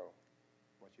and grow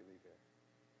once you leave here.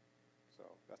 So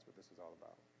that's what this is all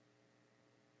about.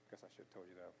 Guess I should have told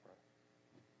you that up front.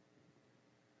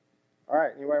 All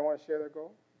right, anybody want to share their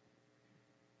goal?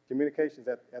 Communications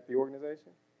at the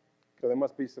organization? So there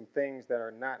must be some things that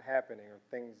are not happening or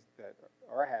things that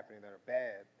are happening that are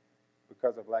bad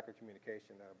because of lack of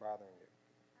communication that are bothering you.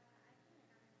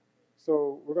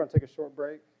 So we're going to take a short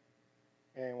break,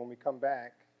 and when we come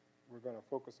back, we're going to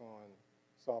focus on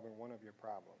solving one of your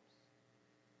problems.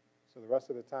 So the rest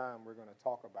of the time, we're going to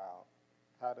talk about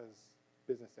how does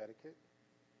business etiquette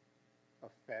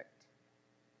affect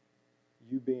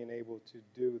you being able to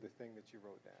do the thing that you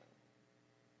wrote down.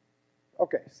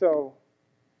 Okay, so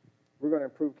we're going to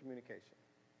improve communication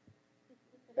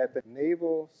at the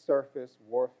Naval Surface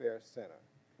Warfare Center.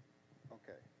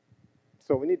 Okay,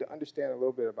 so we need to understand a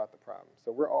little bit about the problem.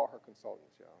 So we're all her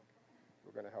consultants, y'all.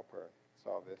 We're going to help her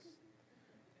solve this.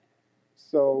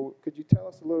 So could you tell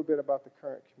us a little bit about the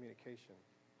current communication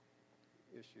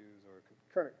issues or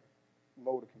current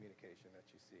mode of communication that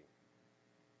you see?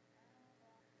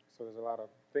 So there's a lot of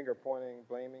finger pointing,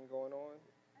 blaming going on?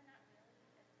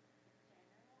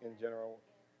 In general,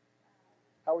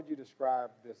 how would you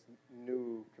describe this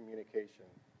new communication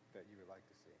that you would like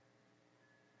to see?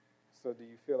 So do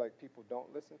you feel like people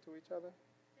don't listen to each other?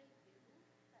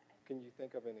 Can you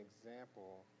think of an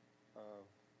example of,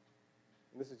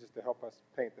 and this is just to help us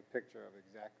paint the picture of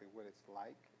exactly what it's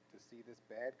like to see this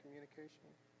bad communication?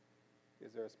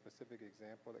 Is there a specific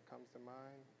example that comes to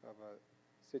mind of a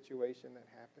situation that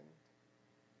happened,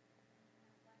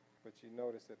 but you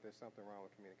notice that there's something wrong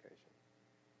with communication?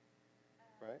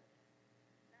 Right?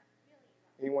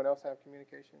 Anyone else have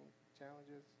communication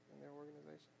challenges in their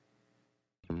organization?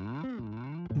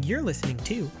 You're listening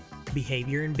to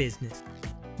Behavior in Business,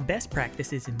 Best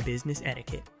Practices in Business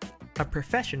Etiquette, a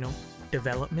professional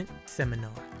development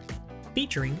seminar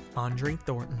featuring Andre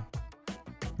Thornton.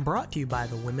 Brought to you by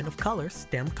the Women of Color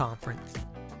STEM Conference,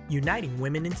 uniting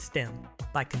women in STEM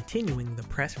by continuing the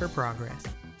press for progress.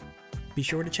 Be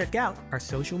sure to check out our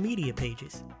social media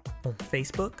pages on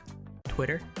Facebook,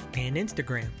 Twitter, and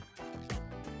Instagram.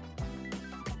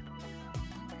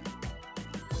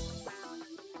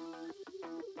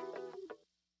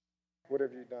 What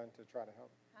have you done to try to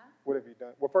help? Huh? What have you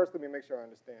done? Well, first, let me make sure I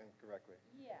understand correctly.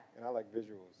 Yeah. And I like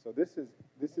visuals. So this is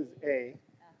A.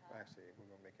 Actually, we're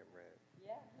going to make him red.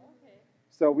 Yeah, okay.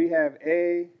 So we have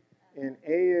A, and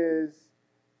A is,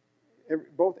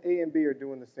 both A and B are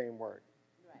doing the same work.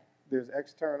 Right. There's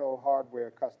external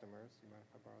hardware customers. You mind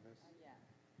if I borrow this?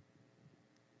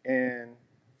 Yeah. And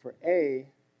for A,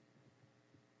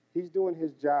 he's doing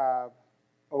his job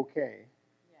okay.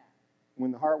 Yeah.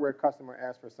 When the hardware customer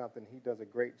asks for something, he does a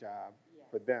great job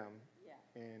for them,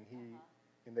 and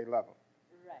and they love him.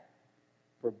 Right.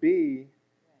 For B,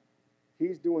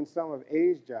 he's doing some of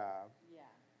A's job,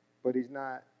 but he's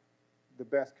not the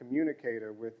best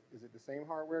communicator with, is it the same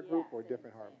hardware group or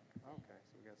different hardware? Okay,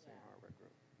 so we got the same hardware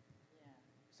group. Yeah.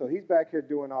 So he's back here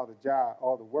doing all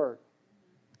the work,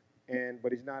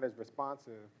 but he's not as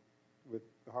responsive with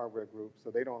the hardware group, so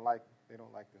they don't like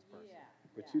this person. Yeah.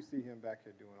 But you see him back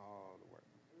here doing all the work.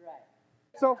 Right.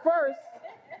 So first,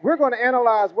 we're going to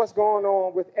analyze what's going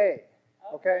on with A,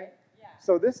 okay? Yeah.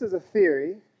 So this is a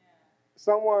theory.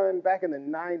 Someone back in the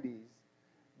 90s,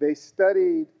 they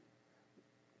studied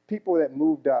people that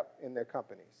moved up in their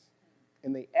companies,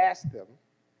 and they asked them,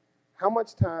 how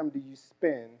much time do you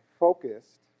spend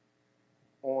focused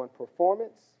on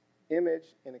performance,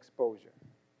 image, and exposure?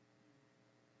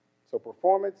 So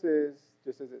performance is,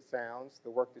 just as it sounds,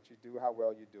 the work that you do, how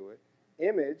well you do it.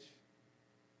 Image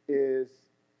is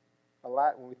a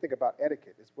lot, when we think about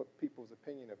etiquette, it's what people's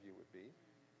opinion of you would be,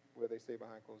 what they say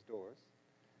behind closed doors.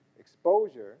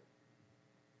 Exposure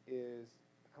is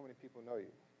how many people know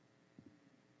you,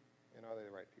 and are they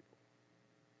the right people?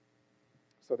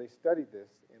 So they studied this,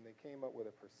 and they came up with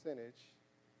a percentage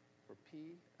for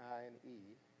P, I, and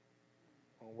E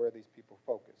on where these people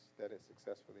focus that has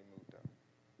successfully moved up.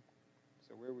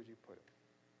 So where would you put it?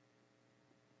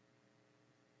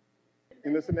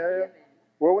 In this scenario?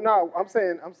 Well, no, I'm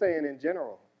saying in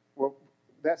general. Well,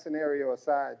 that scenario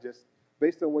aside, just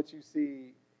based on what you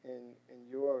see in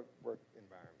your work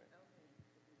environment.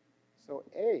 So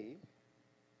A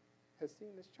has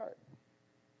seen this chart.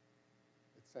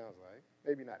 sounds like.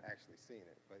 Maybe not actually seen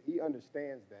it, but he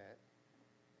understands that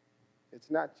it's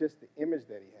not just the image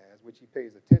that he has, which he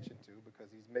pays attention to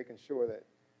because he's making sure that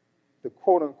the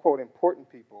quote-unquote important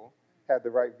people have the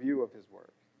right view of his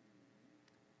work.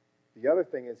 The other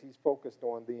thing is he's focused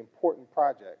on the important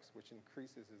projects, which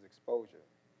increases his exposure.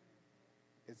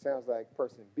 It sounds like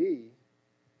person B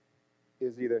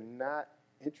is either not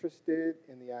interested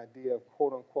in the idea of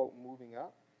quote-unquote moving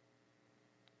up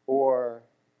or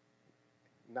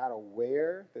not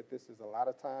aware that this is a lot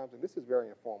of times, and this is very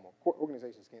informal.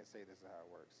 Organizations can't say this is how it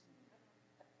works.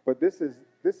 But this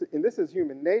is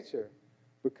human nature,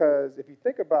 because if you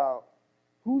think about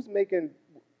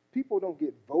people don't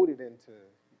get voted into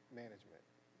management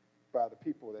by the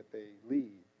people that they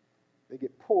lead. They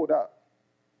get pulled up.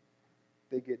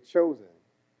 They get chosen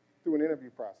through an interview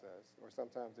process, or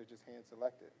sometimes they're just hand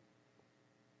selected.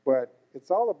 But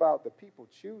it's all about the people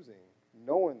choosing,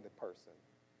 knowing the person,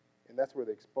 and that's where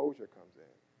the exposure comes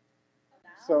in.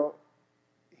 So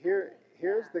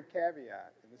here's the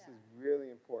caveat, and this is really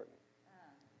important.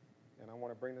 And I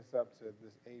want to bring this up to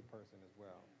this A person as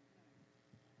well.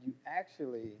 You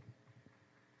actually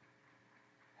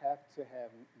have to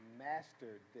have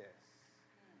mastered this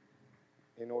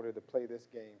in order to play this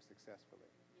game successfully.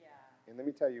 Yeah. And let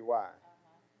me tell you why.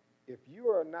 If you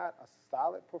are not a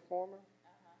solid performer,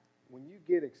 when you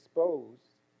get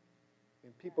exposed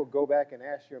and people go back and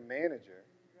ask your manager,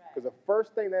 because the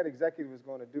first thing that executive is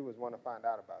going to do is want to find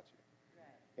out about you.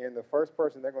 Right. And the first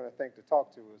person they're going to think to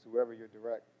talk to is whoever your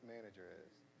direct manager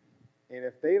is. And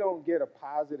if they don't get a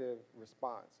positive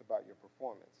response about your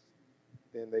performance,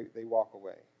 then they walk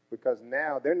away. Because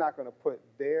now they're not going to put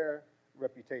their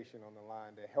reputation on the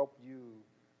line to help you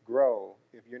grow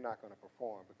if you're not going to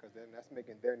perform, because then that's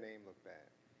making their name look bad.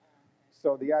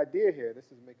 So the idea here, this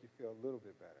is to make you feel a little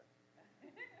bit better,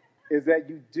 is that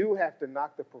you do have to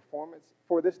knock the performance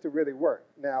for this to really work.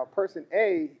 Now, person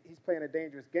A, he's playing a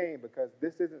dangerous game because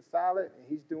this isn't solid and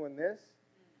he's doing this,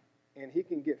 and he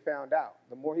can get found out.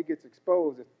 The more he gets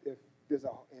exposed, if there's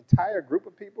an entire group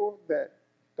of people that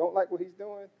don't like what he's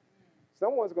doing,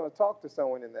 someone's going to talk to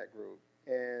someone in that group,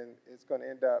 and it's going to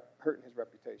end up hurting his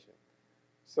reputation.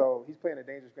 So he's playing a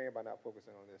dangerous game by not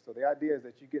focusing on this. So the idea is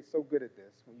that you get so good at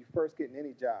this, when you first get in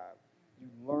any job, you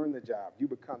learn the job. You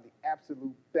become the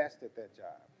absolute best at that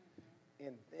job.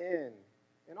 And then,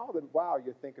 and all the while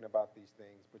you're thinking about these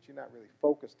things, but you're not really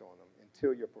focused on them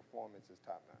until your performance is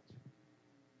top-notch.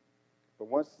 But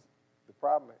the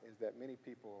problem is that many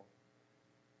people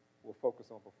will focus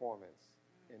on performance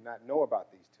and not know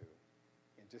about these two,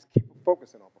 and just keep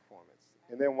focusing on performance,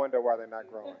 and then wonder why they're not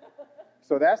growing.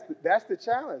 So that's the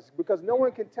challenge, because no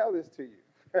one can tell this to you.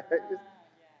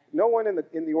 No one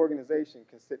in the organization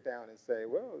can sit down and say,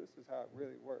 well, this is how it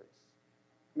really works.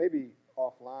 Maybe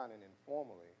offline and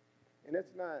informally. And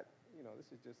it's not, this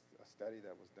is just a study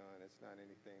that was done. It's not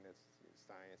anything that's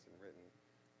science and written,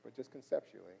 but just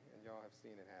conceptually, and y'all have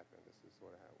seen it happen. This is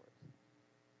sort of how it works.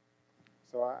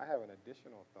 So I have an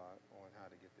additional thought on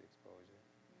how to get the exposure.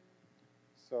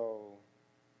 So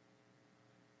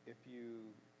if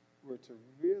you were to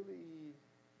really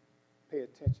pay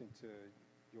attention to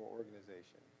your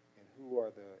organization and who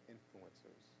are the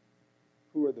influencers,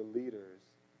 who are the leaders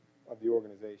of the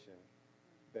organization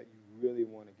that you really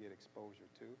want to get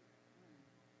exposure to,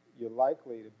 you're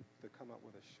likely to come up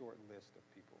with a short list of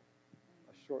people,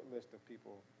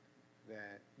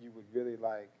 that you would really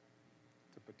like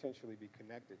to potentially be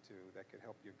connected to that could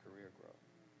help your career grow.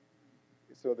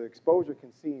 So the exposure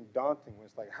can seem daunting when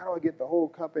it's like, how do I get the whole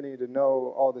company to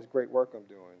know all this great work I'm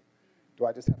doing? Do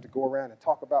I just have to go around and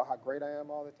talk about how great I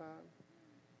am all the time?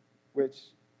 Which,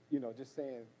 just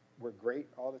saying we're great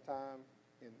all the time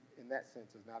in that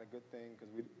sense is not a good thing,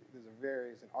 because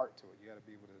there's an art to it. You got to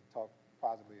be able to talk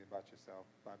positively about yourself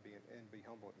and be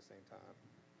humble at the same time.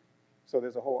 So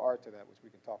there's a whole art to that, which we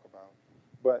can talk about.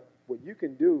 But what you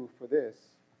can do for this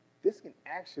can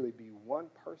actually be one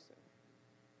person.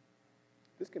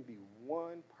 This can be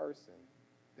one person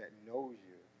that knows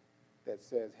you, that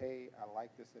says, hey, I like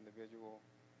this individual.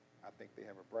 I think they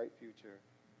have a bright future.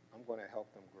 I'm going to help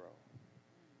them grow.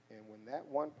 And when that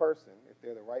one person, if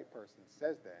they're the right person,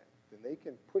 says that, then they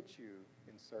can put you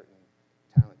in certain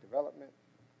talent development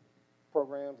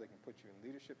programs. They can put you in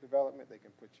leadership development. They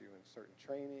can put you in certain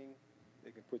training.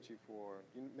 They can put you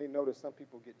you may notice some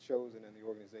people get chosen in the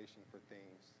organization for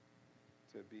things,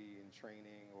 to be in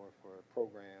training or for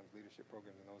programs, leadership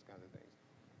programs, and those kinds of things.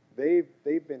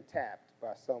 They've been tapped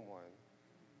by someone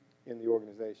in the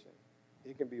organization.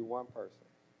 It can be one person.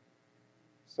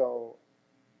 So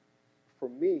for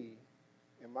me,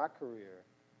 in my career,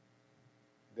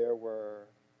 there were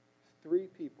 3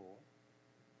 people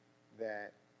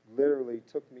that literally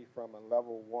took me from a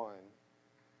level 1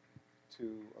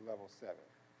 to a level 7.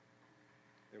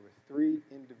 There were 3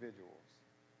 individuals,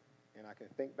 and I can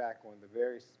think back on the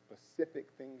very specific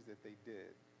things that they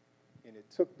did, and it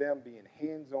took them being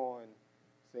hands-on,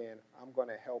 saying, I'm going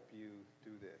to help you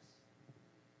do this.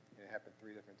 And it happened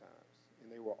 3 different times.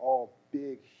 And they were all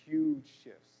big, huge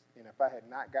shifts. And if I had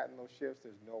not gotten those shifts,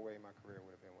 there's no way my career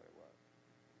would have been what it was.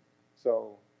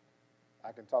 So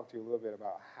I can talk to you a little bit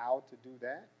about how to do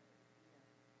that,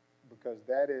 because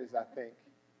that is, I think,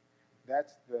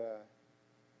 that's the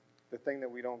thing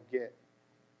that we don't get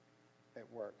at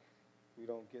work. We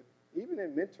don't get, even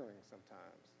in mentoring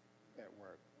sometimes at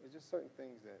work. It's just certain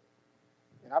things that,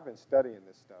 and I've been studying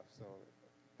this stuff, so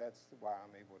that's why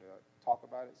I'm able to talk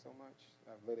about it so much.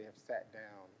 I literally have sat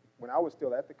down. When I was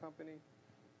still at the company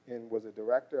and was a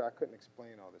director, I couldn't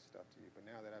explain all this stuff to you. But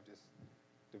now that I've just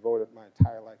devoted my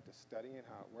entire life to studying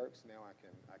how it works, now I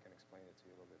can explain it to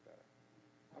you a little bit better.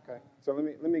 Okay, so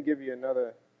let me give you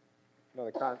another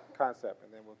concept, and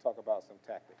then we'll talk about some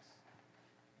tactics.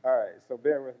 All right, so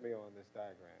bear with me on this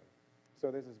diagram. So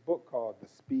there's this book called The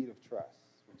Speed of Trust,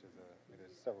 which is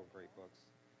there's several great books,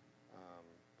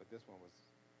 but this one was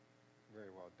very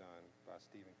well done by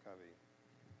Stephen Covey.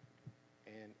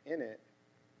 And in it,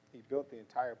 he built the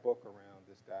entire book around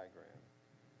this diagram,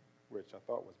 which I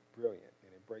thought was brilliant,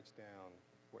 and it breaks down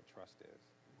what trust is.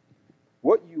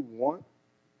 What you want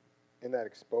in that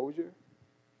exposure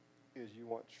is you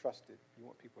want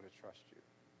people to trust you,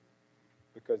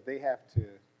 because they have to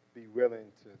be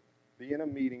willing to be in a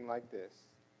meeting like this,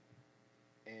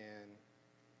 and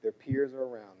their peers are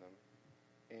around them,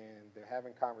 and they're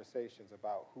having conversations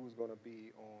about who's going to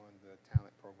be on the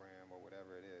talent program or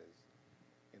whatever it is.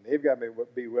 And they've got to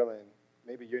be willing,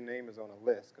 maybe your name is on a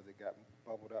list because it got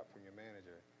bubbled up from your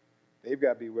manager. They've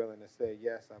got to be willing to say,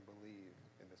 yes, I believe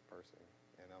in this person.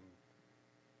 And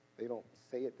they don't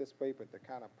say it this way, but they're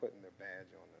kind of putting their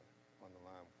badge on the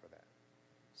line for that.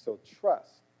 So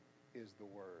trust is the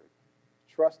word.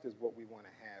 Trust is what we want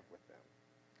to have with them.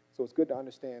 So it's good to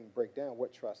understand and break down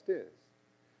what trust is.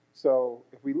 So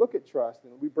if we look at trust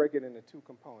and we break it into 2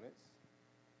 components,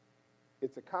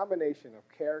 it's a combination of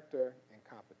character and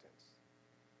competence.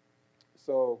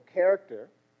 So character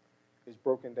is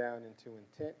broken down into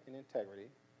intent and integrity.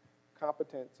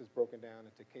 Competence is broken down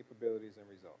into capabilities and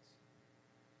results.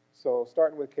 So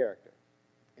starting with character,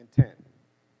 intent.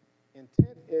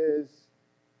 Intent is,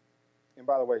 and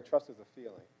by the way, trust is a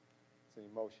feeling. It's an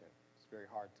emotion. It's very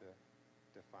hard to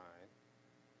define.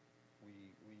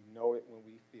 We know it when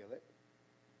we feel it.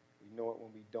 We know it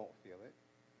when we don't feel it.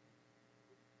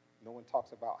 No one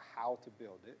talks about how to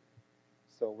build it.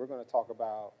 So we're going to talk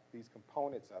about these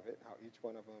components of it, how each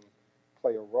one of them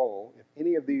play a role. If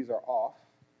any of these are off,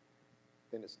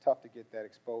 then it's tough to get that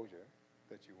exposure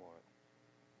that you want.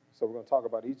 So we're going to talk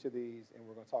about each of these, and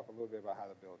we're going to talk a little bit about how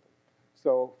to build them.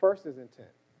 So first is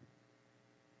intent.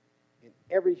 In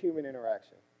every human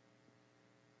interaction,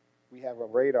 we have a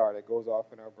radar that goes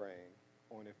off in our brain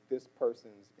on if this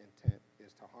person's intent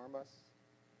is to harm us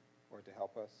or to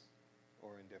help us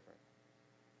or indifferent.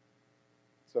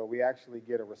 So we actually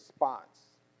get a response,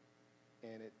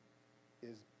 and it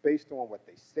is based on what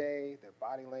they say, their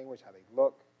body language, how they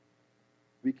look.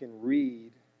 We can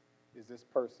read, is this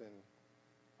person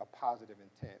a positive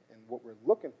intent? And what we're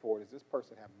looking for is this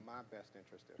person have my best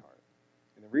interest at heart.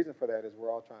 And the reason for that is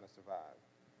we're all trying to survive.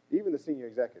 Even the senior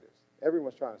executives,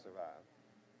 everyone's trying to survive.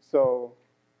 So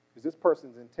is this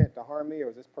person's intent to harm me, or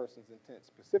is this person's intent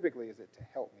specifically, is it to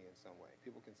help me in some way?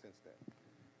 People can sense that.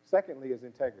 Secondly is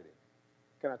integrity.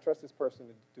 Can I trust this person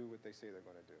to do what they say they're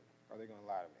going to do? Are they going to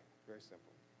lie to me? Very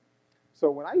simple. So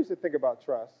when I used to think about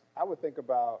trust, I would think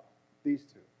about these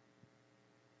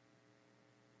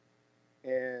 2.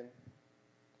 And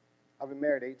I've been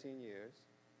married 18 years,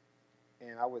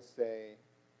 and I would say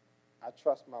I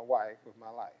trust my wife with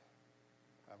my life.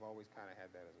 I've always kind of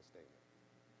had that as a statement.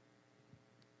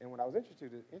 And when I was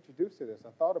introduced to this,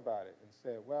 I thought about it and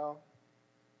said, well,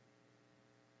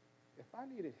 if I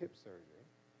needed hip surgery,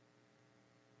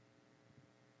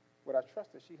 would I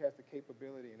trust that she has the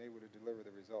capability and able to deliver the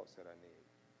results that I need?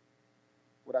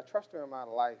 Would I trust her in my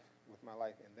life, with my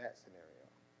life in that scenario?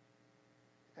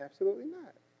 Absolutely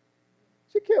not.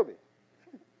 She killed me.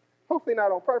 Hopefully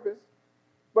not on purpose.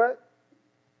 But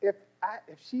if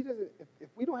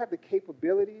we don't have the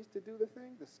capabilities to do the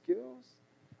thing, the skills,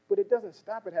 but it doesn't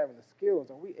stop at having the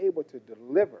skills, are we able to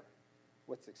deliver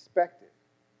what's expected?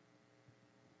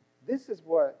 This is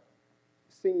what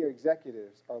senior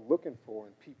executives are looking for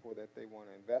in people that they want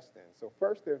to invest in. So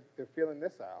first, they're feeling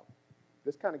this out.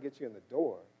 This kind of gets you in the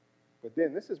door. But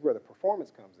then this is where the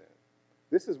performance comes in.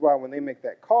 This is why when they make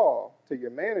that call to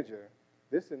your manager,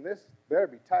 this and this better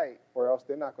be tight, or else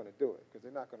they're not going to do it, because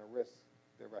they're not going to risk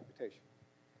their reputation.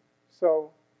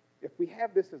 So if we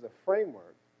have this as a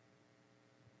framework,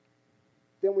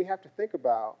 then we have to think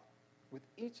about, with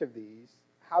each of these,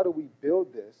 how do we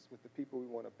build this with the people we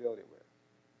want to build it with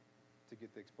to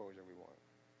get the exposure we want?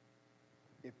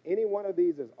 If any one of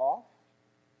these is off,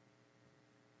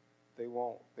 they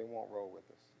won't roll with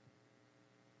us.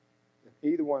 If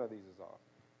either one of these is off.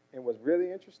 And what's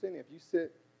really interesting, if you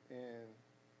sit and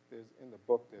in the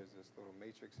book, there's this little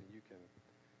matrix, and you can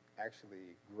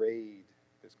actually grade.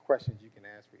 There's questions you can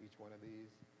ask for each one of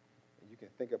these, and you can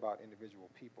think about individual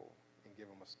people and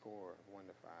give them a score of 1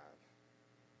 to 5.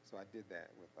 So I did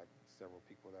that with like several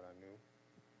people that I knew,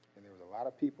 and there was a lot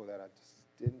of people that I just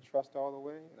didn't trust all the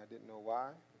way, and I didn't know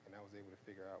why, and I was able to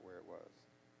figure out where it was.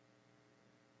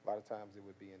 A lot of times it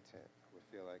would be intent. I would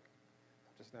feel like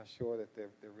I'm just not sure that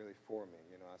they're really for me.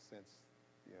 You know, I sense,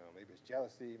 you know, maybe it's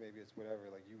jealousy, maybe it's whatever.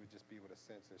 Like, you would just be able to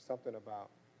sense there's something about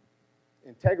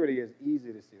integrity is easy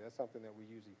to see. That's something that we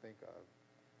usually think of.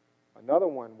 Another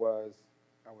one was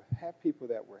I would have people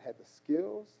that had the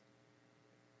skills,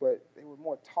 but they were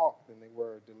more talk than they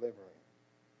were delivering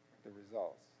the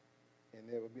results. And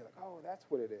they would be like, oh, that's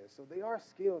what it is. So they are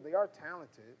skilled, they are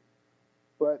talented,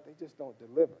 but they just don't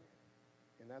deliver.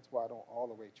 And that's why I don't all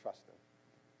the way trust them.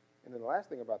 And then the last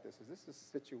thing about this is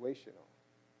situational.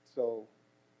 So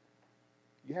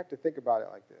you have to think about it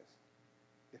like this.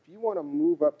 If you want to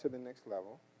move up to the next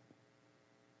level,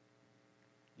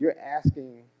 you're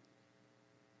asking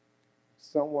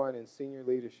someone in senior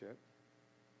leadership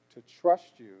to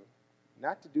trust you,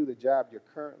 not to do the job you're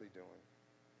currently doing,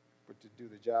 but to do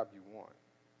the job you want.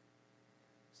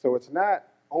 So it's not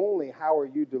only how are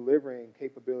you delivering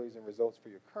capabilities and results for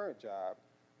your current job,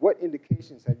 what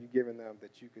indications have you given them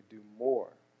that you could do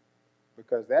more?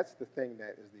 Because that's the thing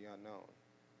that is the unknown.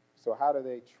 So how do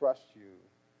they trust you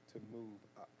to move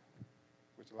up?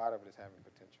 Which a lot of it is having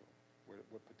potential.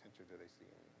 What potential do they see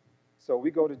in you? So we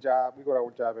go to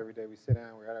our job every day. We sit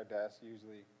down, we're at our desk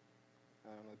usually.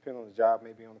 Depending on the job,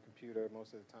 maybe on the computer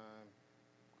most of the time.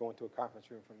 Going to a conference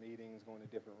room for meetings, going to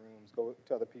different rooms, go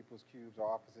to other people's cubes or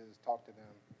offices, talk to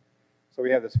them. So we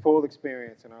have this full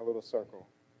experience in our little circle.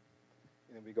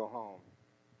 And then we go home.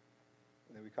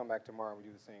 And then we come back tomorrow and we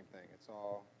do the same thing. It's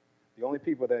all, the only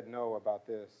people that know about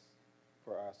this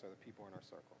for us are the people in our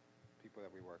circle, people that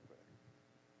we work with.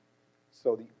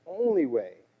 So the only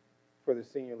way for the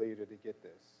senior leader to get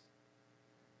this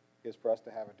is for us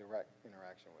to have a direct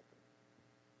interaction with them.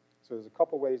 So there's a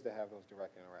couple ways to have those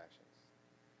direct interactions.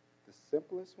 The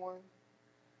simplest one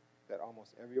that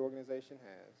almost every organization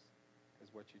has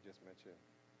is what you just mentioned,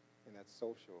 and that's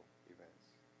social events.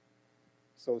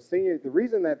 So the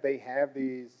reason that they have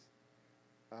these,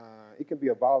 it can be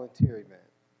a volunteer event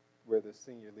where the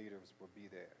senior leaders will be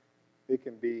there. It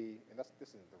can be, and this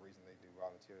isn't the reason they do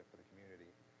volunteer for the community,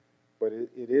 but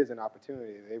it is an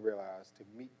opportunity they realize to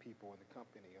meet people in the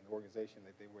company and the organization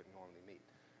that they wouldn't normally meet.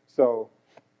 So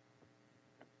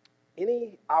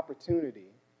any opportunity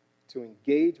to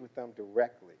engage with them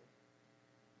directly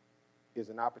is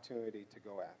an opportunity to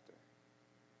go after.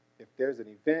 If there's an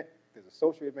event, there's a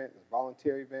social event, there's a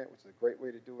volunteer event, which is a great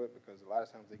way to do it because a lot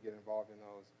of times they get involved in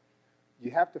those.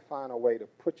 You have to find a way to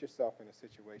put yourself in a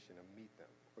situation to meet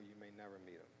them, or you may never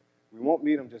meet them. We won't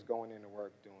meet them just going into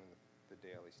work doing the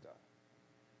daily stuff.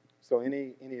 So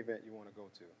any event you want to go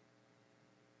to.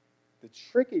 The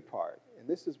tricky part, and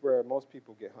this is where most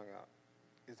people get hung up,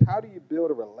 is how do you build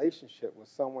a relationship with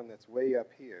someone that's way up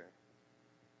here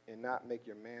and not make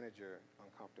your manager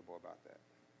uncomfortable about that?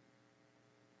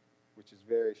 Which is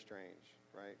very strange,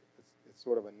 right? It's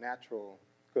sort of a natural,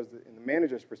 because in the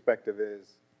manager's perspective is,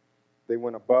 they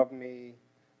went above me,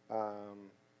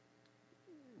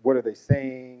 what are they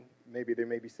saying? Maybe they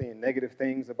may be saying negative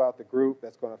things about the group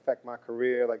that's going to affect my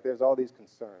career. Like, there's all these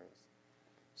concerns.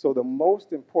 So the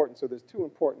most important, so there's two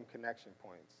important connection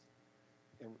points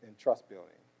in trust building.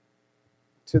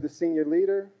 To the senior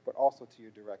leader, but also to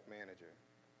your direct manager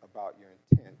about your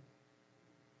intent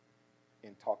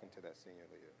in talking to that senior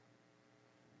leader.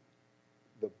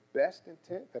 The best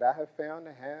intent that I have found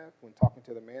to have when talking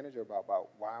to the manager about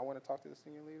why I want to talk to the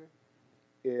senior leader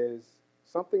is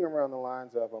something around the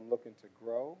lines of, I'm looking to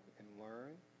grow and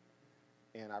learn,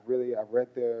 and I've read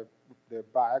their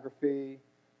biography.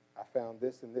 I found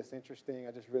this and this interesting.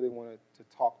 I just really wanted to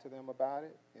talk to them about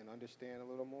it and understand a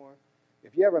little more.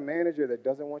 If you have a manager that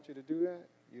doesn't want you to do that,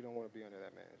 you don't want to be under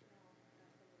that manager.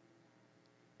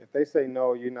 If they say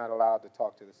no, you're not allowed to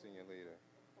talk to the senior leader.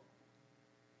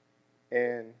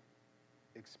 And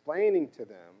explaining to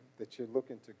them that you're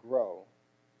looking to grow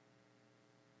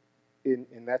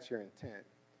and that's your intent,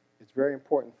 it's very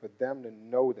important for them to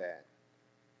know that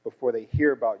before they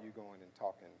hear about you going and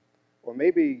talking. Or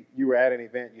maybe you were at an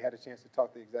event, you had a chance to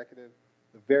talk to the executive.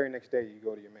 The very next day, you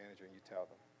go to your manager and you tell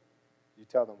them. You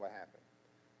tell them what happened.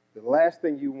 The last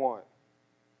thing you want,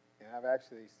 and I've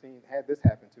actually had this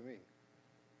happen to me,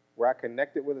 where I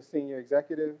connected with a senior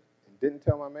executive and didn't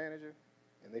tell my manager,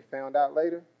 and they found out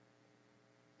later,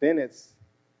 then it's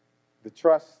the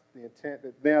trust, the intent.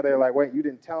 That now they're like, wait, you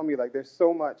didn't tell me. Like, there's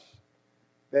so much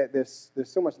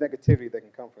negativity that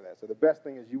can come from that. So the best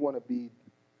thing is you want to be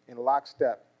in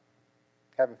lockstep,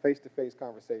 having face-to-face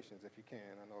conversations if you can.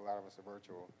 I know a lot of us are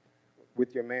virtual,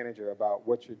 with your manager about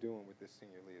what you're doing with this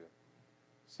senior leader.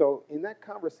 So in that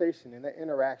conversation, in that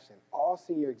interaction, all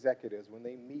senior executives, when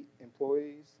they meet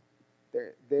employees,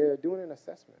 they're doing an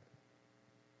assessment.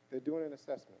 They're doing an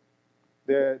assessment.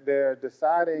 They're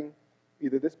deciding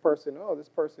either this person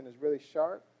is really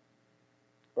sharp,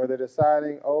 or they're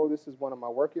deciding, oh, this is one of my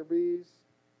worker bees,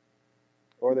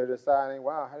 or they're deciding,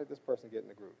 wow, how did this person get in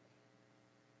the group?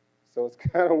 So it's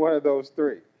kind of one of those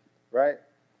three, right?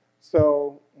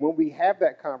 So when we have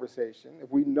that conversation, if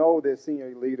we know that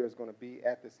senior leader is going to be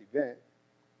at this event,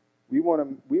 we want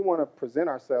to present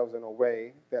ourselves in a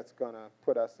way that's going to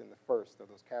put us in the first of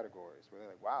those categories, where they're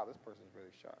like, wow, this person's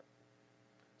really sharp.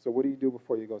 So what do you do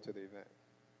before you go to the event?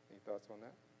 Any thoughts on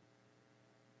that?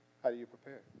 How do you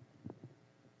prepare?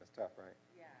 That's tough, right?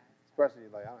 Yeah. Especially,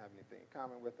 like, I don't have anything in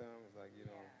common with them. It's like, you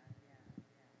know. Yeah.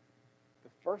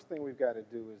 The first thing we've got to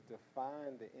do is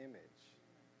define the image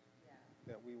Yeah.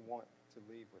 that we want to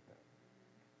leave with them.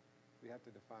 We have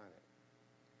to define it.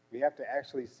 We have to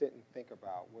actually sit and think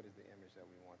about what is the image that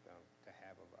we want them to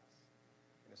have of us.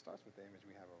 And it starts with the image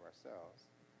we have of ourselves.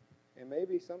 And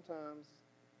maybe sometimes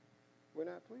we're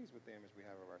not pleased with the image we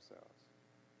have of ourselves.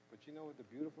 But you know what the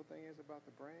beautiful thing is about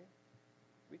the brain?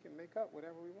 We can make up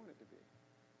whatever we want it to be.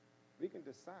 We can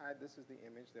decide this is the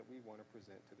image that we want to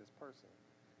present to this person.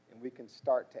 And we can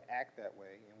start to act that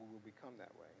way, and we will become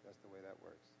that way. That's the way that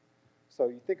works.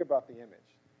 So you think about the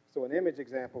image. So an image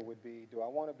example would be, do I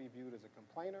want to be viewed as a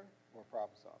complainer or a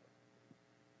problem solver?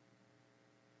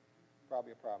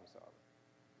 Probably a problem solver.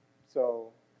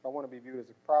 So if I want to be viewed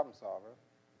as a problem solver,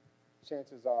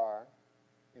 chances are,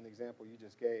 in the example you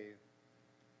just gave,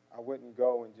 I wouldn't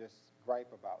go and just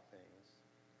gripe about things.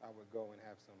 I would go and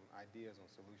have some ideas on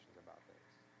solutions about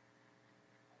things,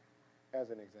 as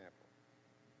an example.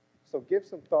 So give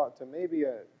some thought to maybe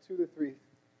 2 to 3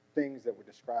 things that would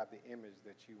describe the image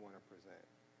that you want to present.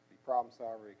 It could be problem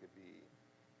solver, it could be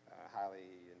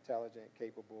highly intelligent,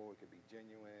 capable, it could be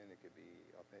genuine, it could be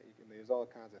authentic. I mean, there's all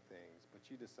kinds of things, but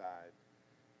you decide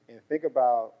and think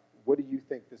about, what do you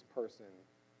think this person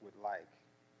would like?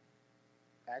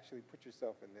 Actually put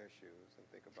yourself in their shoes and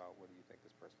think about, what do you think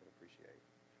this person would appreciate?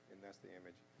 And that's the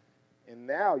image. And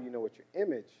now you know what your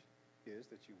image is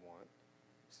that you want.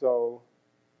 So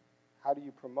how do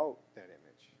you promote that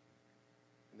image?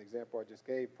 In the example I just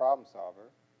gave, problem solver,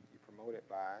 you promote it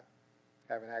by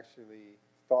having actually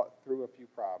thought through a few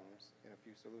problems and a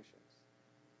few solutions.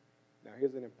 Now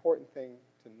here's an important thing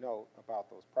to note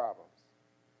about those problems.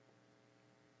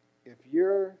 If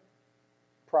your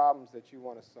problems that you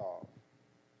want to solve,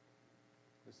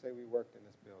 let's say we worked in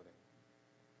this building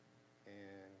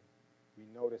and we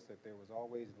noticed that there was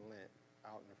always lint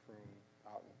out in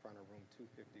front of room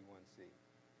 251C.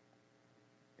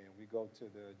 And we go to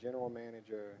the general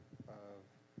manager of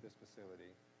this facility.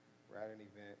 We're at an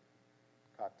event,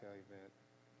 cocktail event,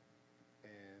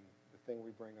 and the thing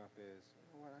we bring up is, you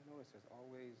know what, I noticed there's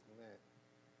always lint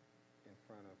in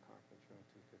front of conference room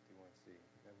 251C.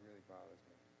 That really bothers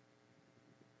me.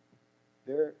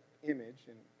 Their image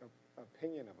and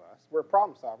opinion of us, we're a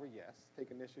problem solver, yes. Take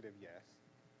initiative, yes.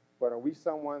 But are we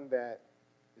someone that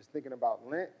is thinking about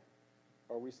lint,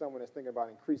 or are we someone that's thinking about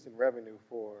increasing revenue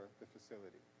for the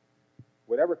facility?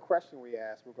 Whatever question we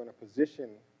ask, we're going to position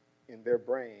in their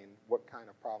brain what kind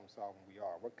of problem solving we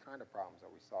are. What kind of problems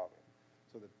are we solving?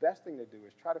 So the best thing to do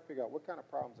is try to figure out what kind of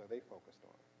problems are they focused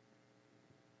on.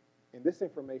 And this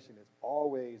information is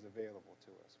always available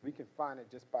to us. We can find it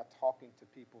just by talking to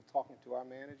people, talking to our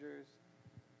managers,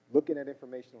 looking at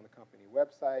information on the company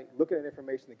website, looking at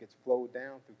information that gets flowed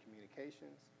down through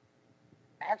communications.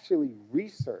 Actually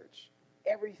research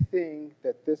everything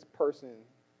that this person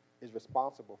is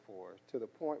responsible for, to the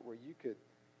point where you could,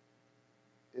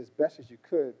 as best as you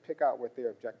could, pick out what their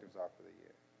objectives are for the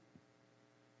year.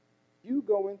 You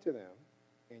go into them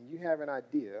and you have an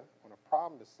idea on a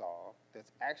problem to solve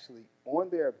that's actually on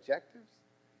their objectives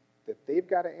that they've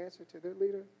got to answer to their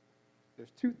leader.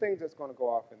 There's 2 things that's going to go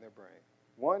off in their brain.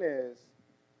 One is,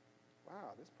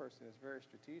 wow, this person is very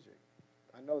strategic.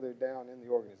 I know they're down in the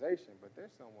organization, but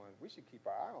there's someone, we should keep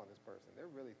our eye on this person.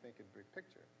 They're really thinking big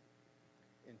picture.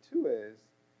 And two is,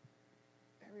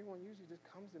 everyone usually just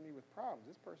comes to me with problems.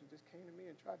 This person just came to me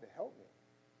and tried to help me.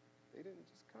 They didn't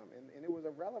just come, and it was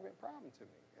a relevant problem to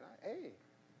me. And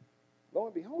lo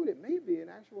and behold, it may be an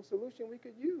actual solution we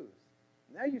could use.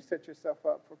 Now you set yourself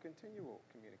up for continual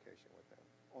communication with them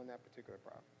on that particular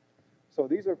problem. So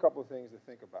these are a couple of things to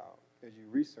think about as you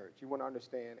research. You want to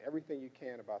understand everything you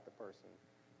can about the person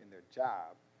and their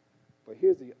job. But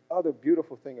here's the other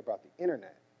beautiful thing about the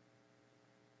internet.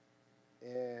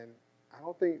 And I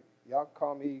don't think y'all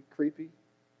call me creepy,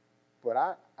 but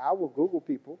I will Google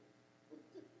people,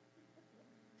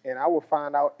 and I will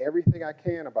find out everything I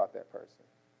can about that person,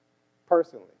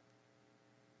 personally.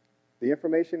 The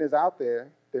information is out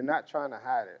there. They're not trying to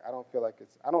hide it. I don't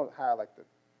hire like the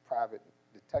private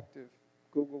detective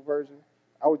Google version.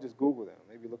 I would just Google them,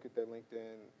 maybe look at their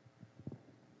LinkedIn.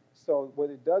 So what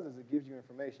it does is it gives you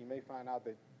information. You may find out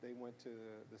that they went to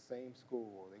the same school,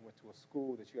 or they went to a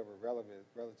school that you have a relative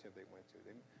they went to.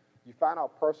 You find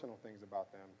out personal things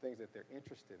about them, things that they're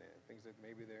interested in, things that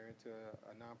maybe they're into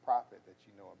a nonprofit that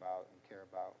you know about and care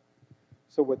about.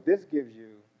 So what this gives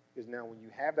you is now when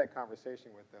you have that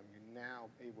conversation with them, you're now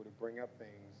able to bring up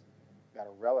things that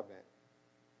are relevant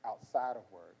outside of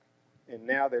work. And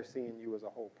now they're seeing you as a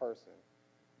whole person.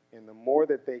 And the more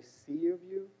that they see of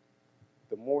you,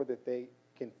 the more that they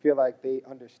can feel like they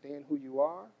understand who you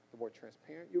are, the more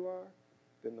transparent you are,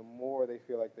 then the more they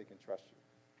feel like they can trust you.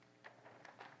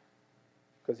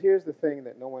 Because here's the thing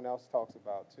that no one else talks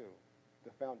about too.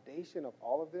 The foundation of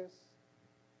all of this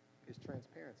is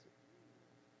transparency.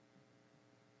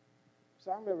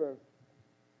 So I remember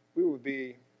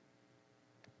we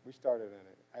started an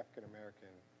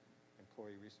African-American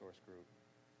employee resource group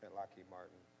at Lockheed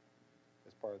Martin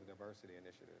as part of the diversity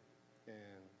initiative.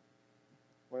 And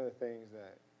one of the things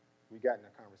that we got in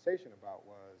a conversation about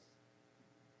was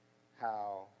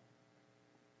how,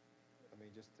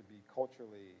 just to be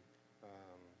culturally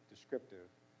descriptive,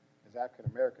 as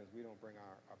African-Americans, we don't bring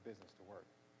our business to work.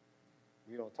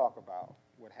 We don't talk about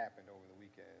what happened over the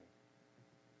weekend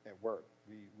at work.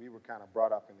 We were kind of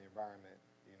brought up in the environment,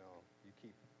 you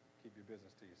keep your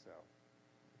business to yourself.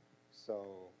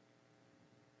 So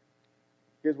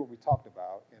here's what we talked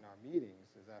about in our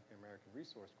meetings as African-American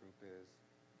Resource Group is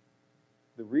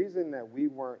the reason that we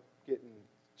weren't getting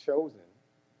chosen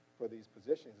for these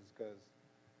positions is because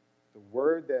the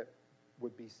word that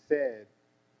would be said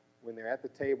when they're at the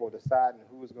table deciding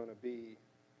who is going to be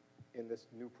in this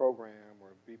new program or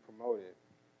be promoted,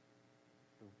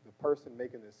 the person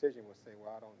making the decision would say,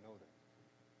 well, I don't know them.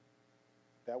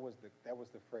 That was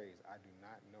the phrase, I do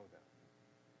not know them.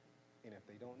 And if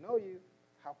they don't know you,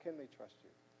 how can they trust you?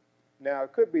 Now,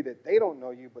 it could be that they don't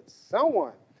know you, but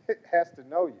someone has to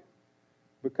know you.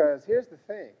 Because here's the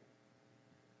thing.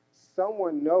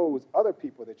 Someone knows other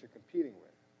people that you're competing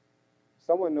with.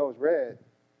 Someone knows Red,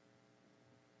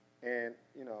 and,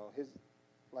 his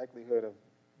likelihood of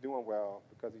doing well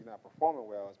because he's not performing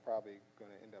well is probably going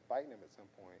to end up biting him at some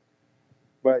point.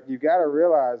 But you got to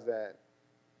realize that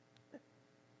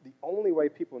the only way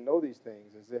people know these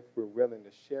things is if we're willing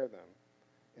to share them.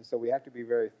 And so we have to be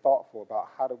very thoughtful about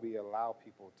how do we allow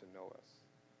people to know us.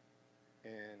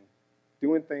 And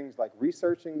doing things like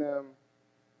researching them,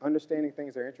 understanding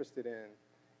things they're interested in,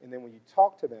 and then when you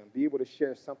talk to them, be able to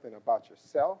share something about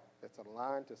yourself that's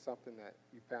aligned to something that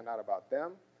you found out about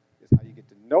them is how you get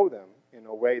to know them in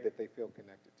a way that they feel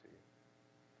connected to you.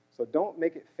 So don't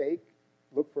make it fake.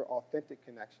 Look for authentic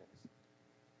connections.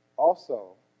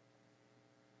 Also,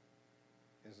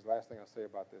 this is the last thing I'll say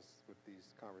about this with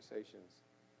these conversations,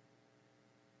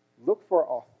 look for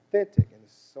authentic, and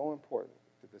it's so important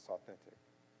that this authentic,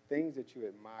 things that you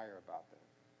admire about them.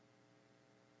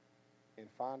 And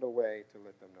find a way to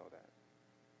let them know that.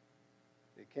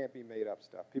 It can't be made up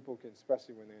stuff. People can,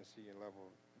 especially when they're in senior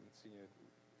levels,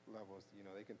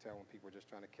 they can tell when people are just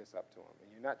trying to kiss up to them. And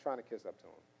you're not trying to kiss up to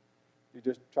them. You're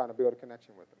just trying to build a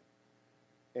connection with them.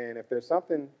 And if there's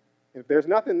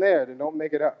nothing there, then don't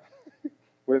make it up.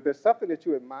 But if there's something that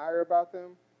you admire about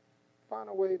them, find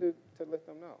a way to let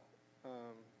them know.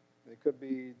 It could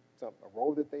be a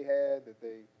role that they had,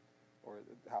 or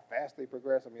how fast they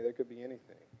progress. There could be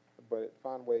anything. But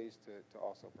find ways to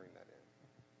also bring that in.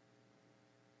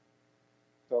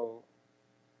 So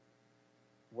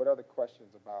what other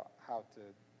questions about how to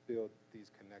build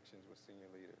these connections with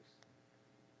senior leaders?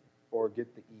 Or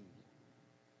get the E?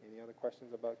 Any other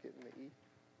questions about getting the E?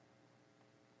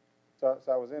 So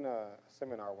I was in a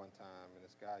seminar one time, and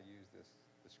this guy used this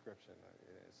description.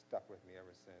 It stuck with me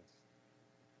ever since,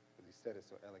 because he said it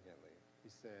so elegantly. He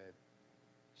said,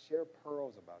 share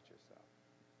pearls about yourself.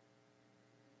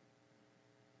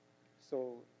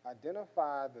 So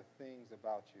identify the things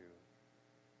about you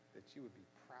that you would be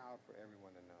proud for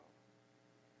everyone to know.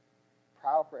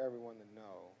 Proud for everyone to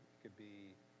know could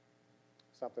be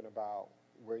something about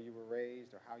where you were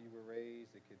raised or how you were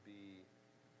raised. It could be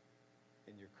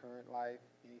in your current life,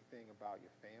 anything about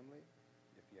your family,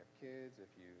 if you have kids,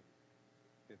 if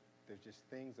there's just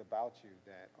things about you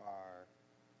that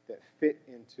fit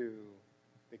into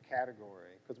the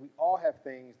category. Because we all have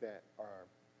things that are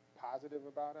positive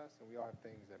about us, and we all have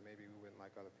things that maybe we wouldn't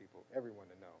like other people, everyone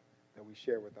to know, that we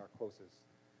share with our closest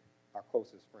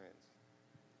friends.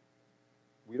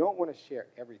 We don't want to share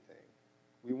everything.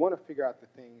 We want to figure out the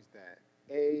things that,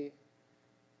 A,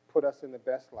 put us in the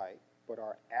best light, but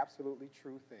are absolutely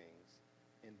true things,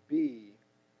 and B,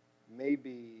 may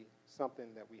be something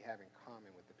that we have in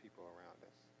common with the people around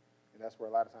us. And that's where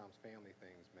a lot of times family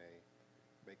things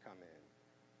may come in.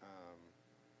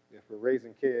 If we're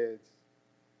raising kids,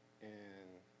 and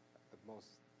the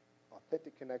most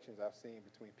authentic connections I've seen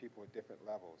between people at different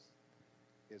levels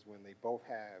is when they both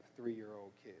have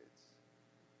 3-year-old kids,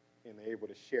 and they're able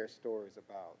to share stories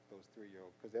about those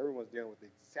 3-year-old, because everyone's dealing with the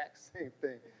exact same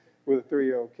thing with a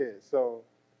 3-year-old kid. So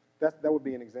that would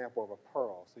be an example of a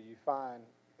pearl. So as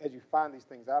you find these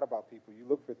things out about people, you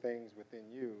look for things within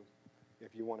you,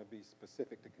 if you want to be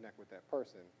specific to connect with that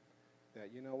person,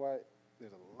 that, you know what,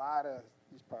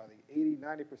 there's probably 80,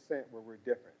 90% where we're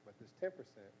different, but this 10%,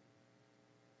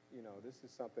 this is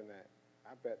something that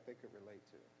I bet they could relate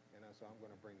to, and so I'm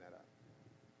going to bring that up.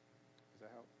 Does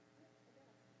that help?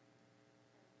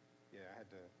 Yeah, I had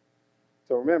to.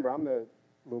 So remember, I'm the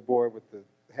little boy with the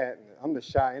hat, and I'm the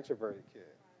shy, introverted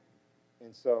kid.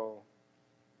 And so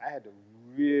I had to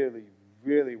really,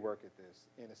 really work at this.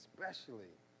 And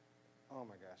especially, oh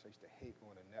my gosh, I used to hate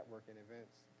going to networking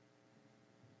events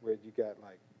where you got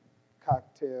like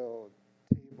cocktail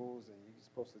tables and you're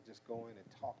supposed to just go in and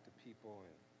talk to people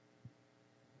and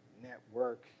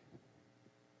network.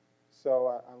 So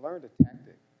I learned a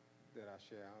tactic that I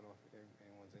share. I don't know if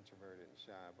anyone's introverted and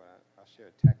shy, but I'll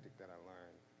share a tactic that I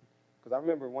learned. Because I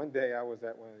remember one day I was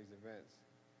at one of these events,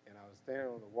 and I was standing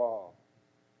on the wall,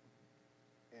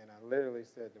 and I literally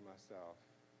said to myself,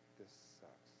 this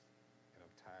sucks, and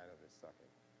I'm tired of it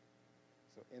sucking.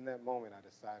 So in that moment, I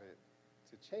decided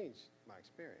to change my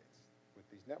experience with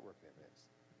these networking events.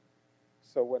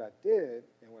 So what I did,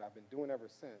 and what I've been doing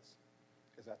ever since,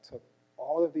 is I took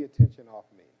all of the attention off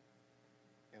me,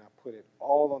 and I put it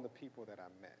all on the people that I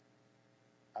met.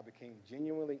 I became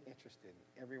genuinely interested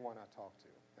in everyone I talked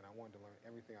to, and I wanted to learn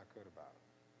everything I could about them.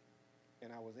 And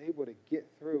I was able to get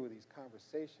through these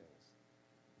conversations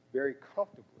very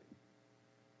comfortably.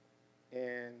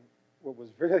 And what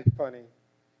was really funny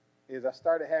is I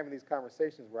started having these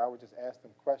conversations where I would just ask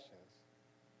them questions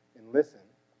and listen,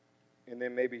 and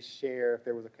then maybe share if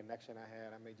there was a connection I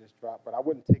had. I may just drop, but I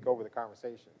wouldn't take over the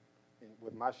conversation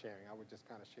with my sharing. I would just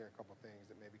kind of share a couple things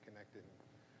that maybe connected.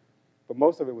 But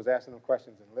most of it was asking them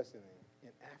questions and listening.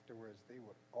 And afterwards, they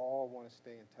would all want to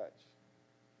stay in touch.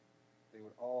 They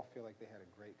would all feel like they had a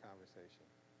great conversation.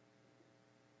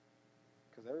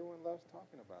 Because everyone loves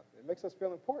talking about it. It makes us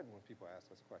feel important when people ask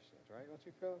us questions, right? Don't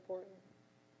you feel important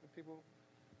when people?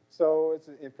 So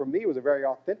and for me, it was a very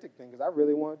authentic thing because I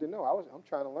really wanted to know. I'm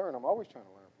trying to learn. I'm always trying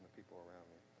to learn from the people around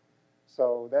me.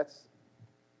 So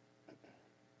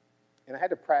and I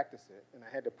had to practice it, and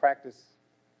I had to practice,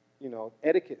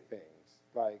 etiquette things,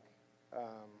 like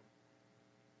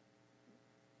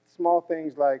small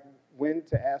things like when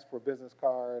to ask for a business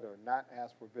card or not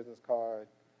ask for a business card.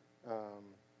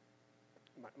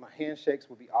 My handshakes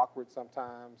would be awkward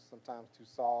sometimes too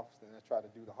soft, and I tried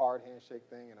to do the hard handshake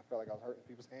thing, and I felt like I was hurting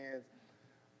people's hands.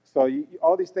 So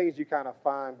all these things you kind of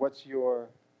find what's your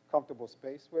comfortable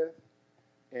space with,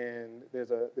 and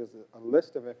there's a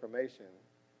list of information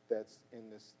that's in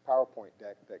this PowerPoint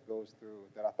deck that goes through,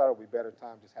 that I thought it would be better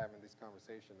time just having this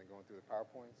conversation than going through the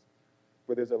PowerPoints.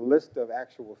 But there's a list of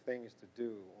actual things to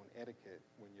do on etiquette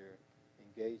when you're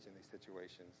engaged in these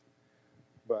situations.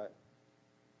 But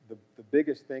the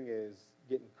biggest thing is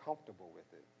getting comfortable with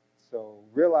it. So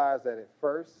realize that at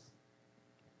first,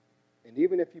 and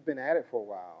even if you've been at it for a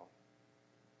while,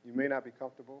 you may not be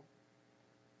comfortable.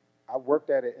 I worked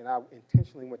at it, and I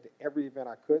intentionally went to every event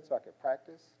I could so I could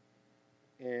practice.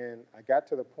 And I got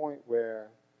to the point where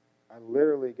I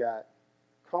literally got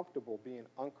comfortable being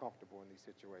uncomfortable in these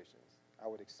situations. I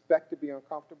would expect to be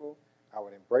uncomfortable, I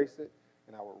would embrace it,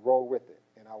 and I would roll with it.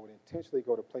 And I would intentionally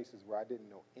go to places where I didn't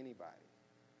know anybody.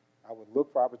 I would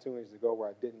look for opportunities to go where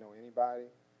I didn't know anybody.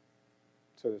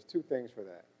 So there's two things for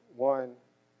that. One,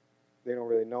 they don't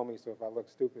really know me, so if I look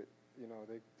stupid,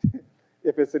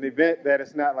 if it's an event that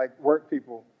it's not like work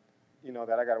people,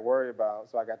 that I got to worry about.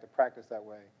 So I got to practice that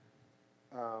way.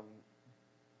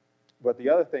 But the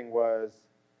other thing was,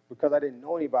 because I didn't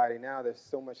know anybody, now there's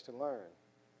so much to learn,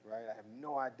 right? I have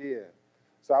no idea.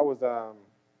 So I was,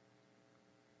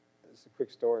 it's a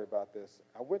quick story about this.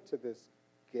 I went to this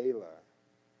gala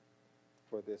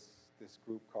for this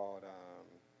group called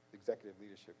Executive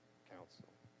Leadership Council.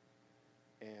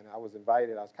 And I was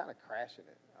invited. I was kind of crashing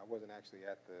it. I wasn't actually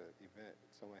at the event.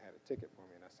 Someone had a ticket for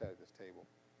me, and I sat at this table.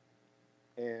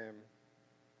 And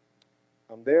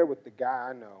I'm there with the guy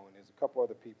I know, and there's a couple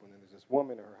other people, and then there's this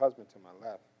woman and her husband to my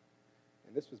left.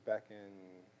 And this was back in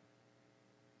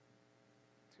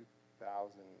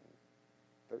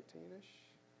 2013-ish,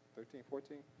 13,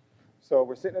 14. So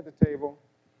we're sitting at the table,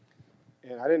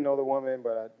 and I didn't know the woman,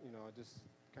 but I just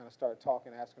kind of started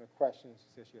talking, asking her questions. She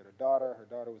said she had a daughter. Her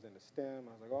daughter was into STEM.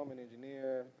 I was like, oh, I'm an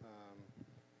engineer.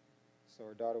 So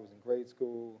her daughter was in grade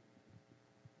school.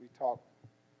 We talked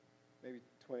maybe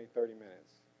 20, 30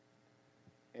 minutes.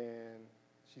 And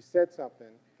she said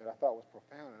something that I thought was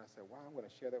profound, and I said, wow, I'm going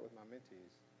to share that with my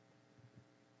mentees.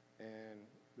 And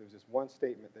there was this one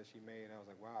statement that she made, and I was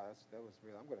like, wow, that was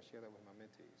real. I'm going to share that with my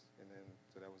mentees. And then,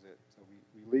 so that was it. So we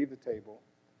leave the table.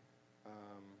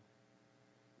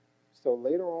 So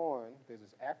later on, there's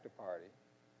this after party,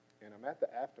 and I'm at the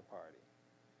after party,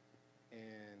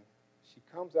 and she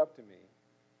comes up to me,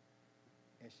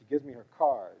 and she gives me her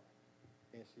card,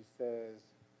 and she says,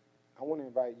 I want to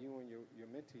invite you and your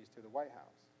mentees to the White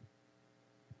House.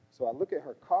 So I look at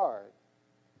her card,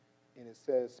 and it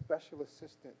says Special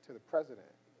Assistant to the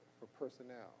President for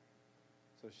Personnel.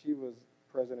 So she was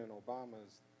President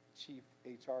Obama's chief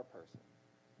HR person.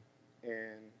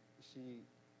 And she,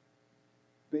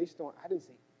 based on, I didn't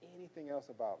say anything else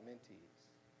about mentees.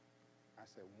 I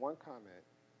said one comment,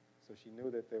 so she knew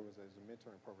that there was a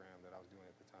mentoring program that I was doing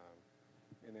at the time.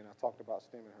 And then I talked about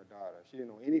STEM and her daughter. She didn't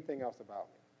know anything else about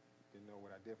me. Didn't know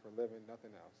what I did for a living,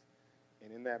 nothing else.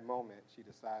 And in that moment, she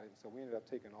decided, so we ended up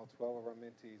taking all 12 of our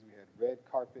mentees. We had red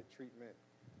carpet treatment.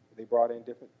 They brought in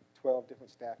 12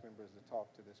 different staff members to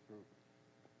talk to this group.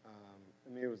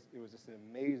 I mean, it was just an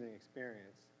amazing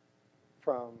experience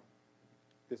from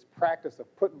this practice of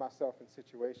putting myself in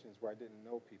situations where I didn't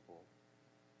know people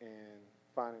and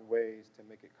finding ways to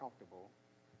make it comfortable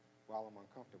while I'm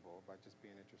uncomfortable by just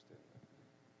being interested in it.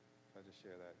 So I just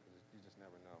share that because you just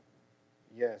never know.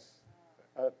 Yes,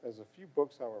 there's a few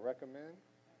books I would recommend.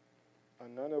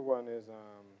 Another one is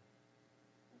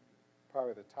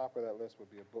probably the top of that list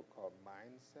would be a book called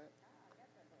Mindset. I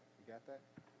got that book. You got that?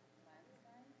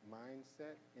 Mindset?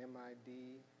 Mindset,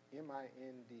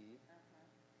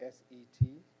 Uh-huh.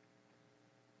 MINDSET.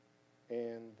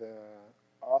 And the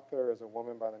author is a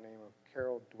woman by the name of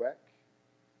Carol Dweck.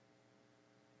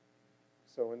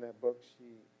 So in that book,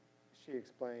 she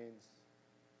explains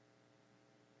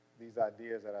these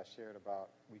ideas that I shared about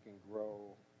we can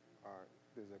grow.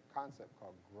 There's a concept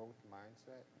called growth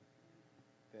mindset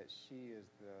that she is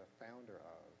the founder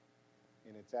of,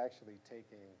 and it's actually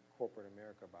taking corporate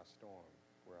America by storm,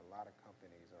 where a lot of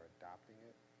companies are adopting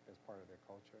it as part of their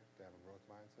culture to have a growth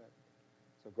mindset.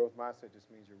 So growth mindset just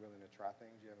means you're willing to try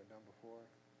things you haven't done before.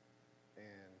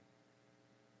 And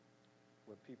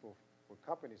what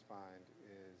companies find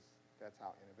is that's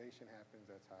how innovation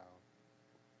happens, that's how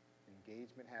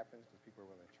engagement happens, because people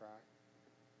are willing to try.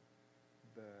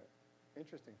 The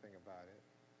interesting thing about it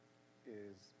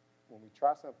is when we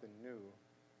try something new,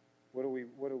 what are we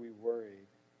worried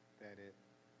that it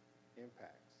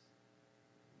impacts?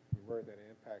 We're worried that it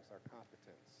impacts our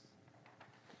competence.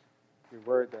 We're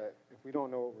worried that if we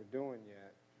don't know what we're doing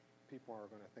yet, people are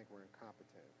going to think we're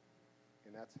incompetent.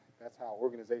 And that's how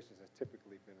organizations have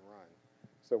typically been run.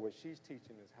 So what she's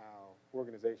teaching is how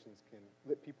organizations can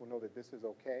let people know that this is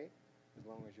okay as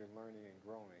long as you're learning and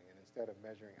growing. And instead of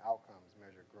measuring outcomes,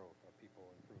 measure growth or people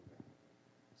improving.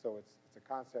 So it's a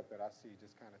concept that I see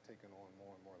just kind of taking on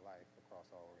more and more life across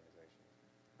all organizations.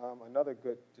 Another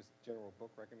good just general book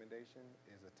recommendation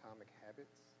is Atomic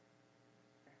Habits.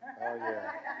 Oh,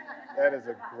 yeah. That is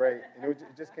a great, and it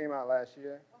just came out last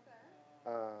year. Okay.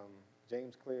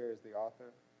 James Clear is the author.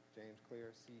 James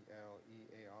Clear,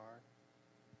 C-L-E-A-R.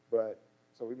 But,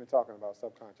 so we've been talking about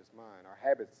subconscious mind. Our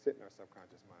habits sit in our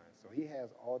subconscious mind. So he has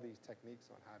all these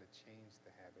techniques on how to change the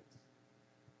habits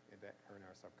that are in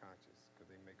our subconscious, because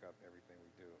they make up everything we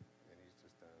do. And he's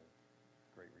just done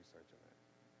great research on that.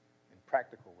 And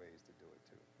practical ways to do it,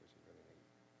 too, which is really neat.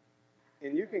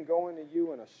 And you can go into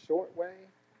you in a short way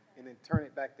and then turn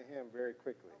it back to him very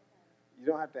quickly. You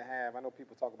don't have to have, I know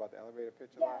people talk about the elevator pitch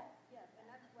a lot. Yes, and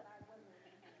that's what I was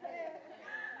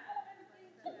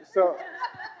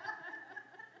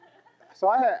So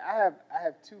I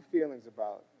have two feelings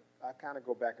about I kind of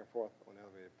go back and forth on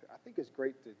elevator. I think it's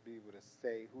great to be able to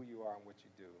say who you are and what you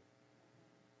do,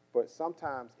 but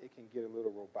sometimes it can get a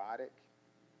little robotic,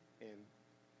 and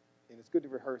it's good to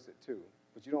rehearse it too,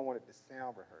 but you don't want it to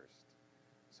sound rehearsed.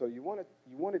 So you want it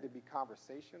to be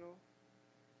conversational,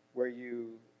 where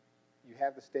you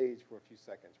have the stage for a few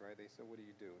seconds, right? They say, what do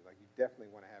you do? Like, you definitely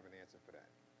want to have an answer for that.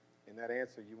 In that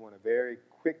answer, you want to very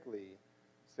quickly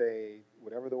say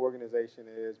whatever the organization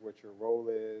is, what your role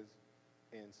is,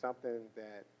 and something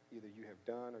that either you have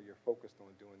done or you're focused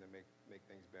on doing to make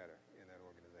things better in that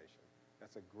organization.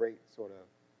 That's a great sort of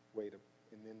way to,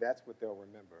 and then that's what they'll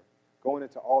remember. Going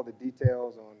into all the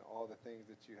details on all the things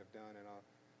that you have done and all.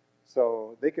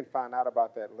 So they can find out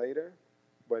about that later,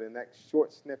 but in that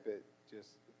short snippet,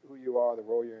 just who you are, the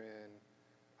role you're in,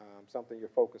 something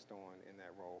you're focused on in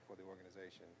that role for the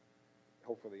organization,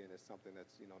 hopefully, and it's something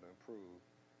that's, to improve,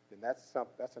 then that's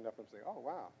enough for them to say, oh,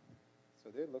 wow. So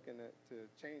they're looking to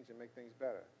change and make things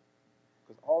better.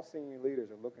 Because all senior leaders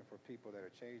are looking for people that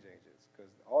are change agents, because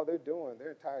all they're doing,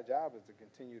 their entire job is to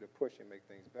continue to push and make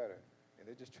things better. And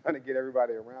they're just trying to get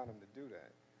everybody around them to do that.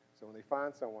 So when they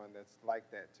find someone that's like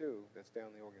that too, that's down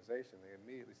in the organization, they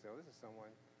immediately say, oh, this is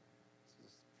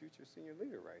future senior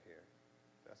leader right here.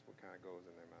 That's what kind of goes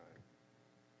in their mind.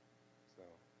 So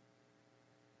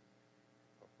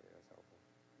hopefully that's helpful.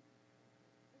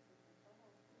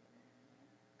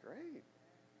 Great.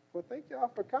 Well, thank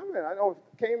y'all for coming. I know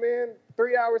came in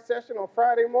 3-hour session on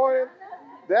Friday morning.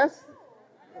 That's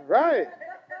right.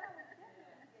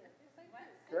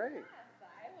 Great.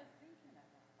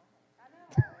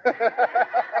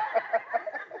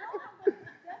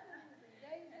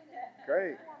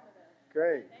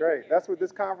 Great. That's what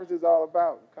this conference is all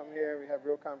about. We come here, we have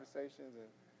real conversations, and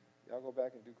y'all go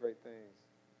back and do great things.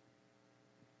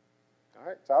 All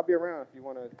right, so I'll be around if you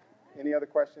want any other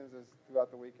questions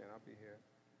throughout the weekend. I'll be here.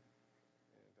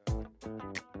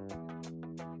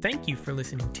 Thank you for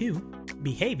listening to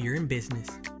Behavior in Business,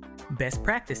 Best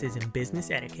Practices in Business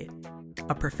Etiquette,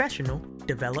 a professional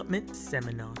development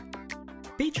seminar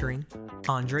featuring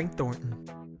Andre Thornton.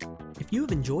 If you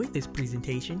have enjoyed this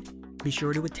presentation, be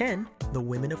sure to attend the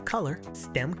Women of Color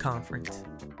STEM Conference.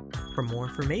 For more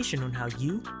information on how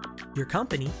you, your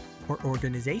company, or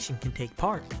organization can take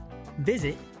part,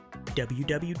 visit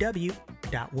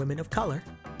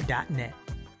www.womenofcolor.net.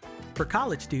 For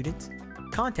college students,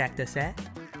 contact us at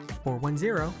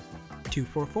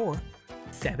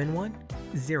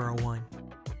 410-244-7101.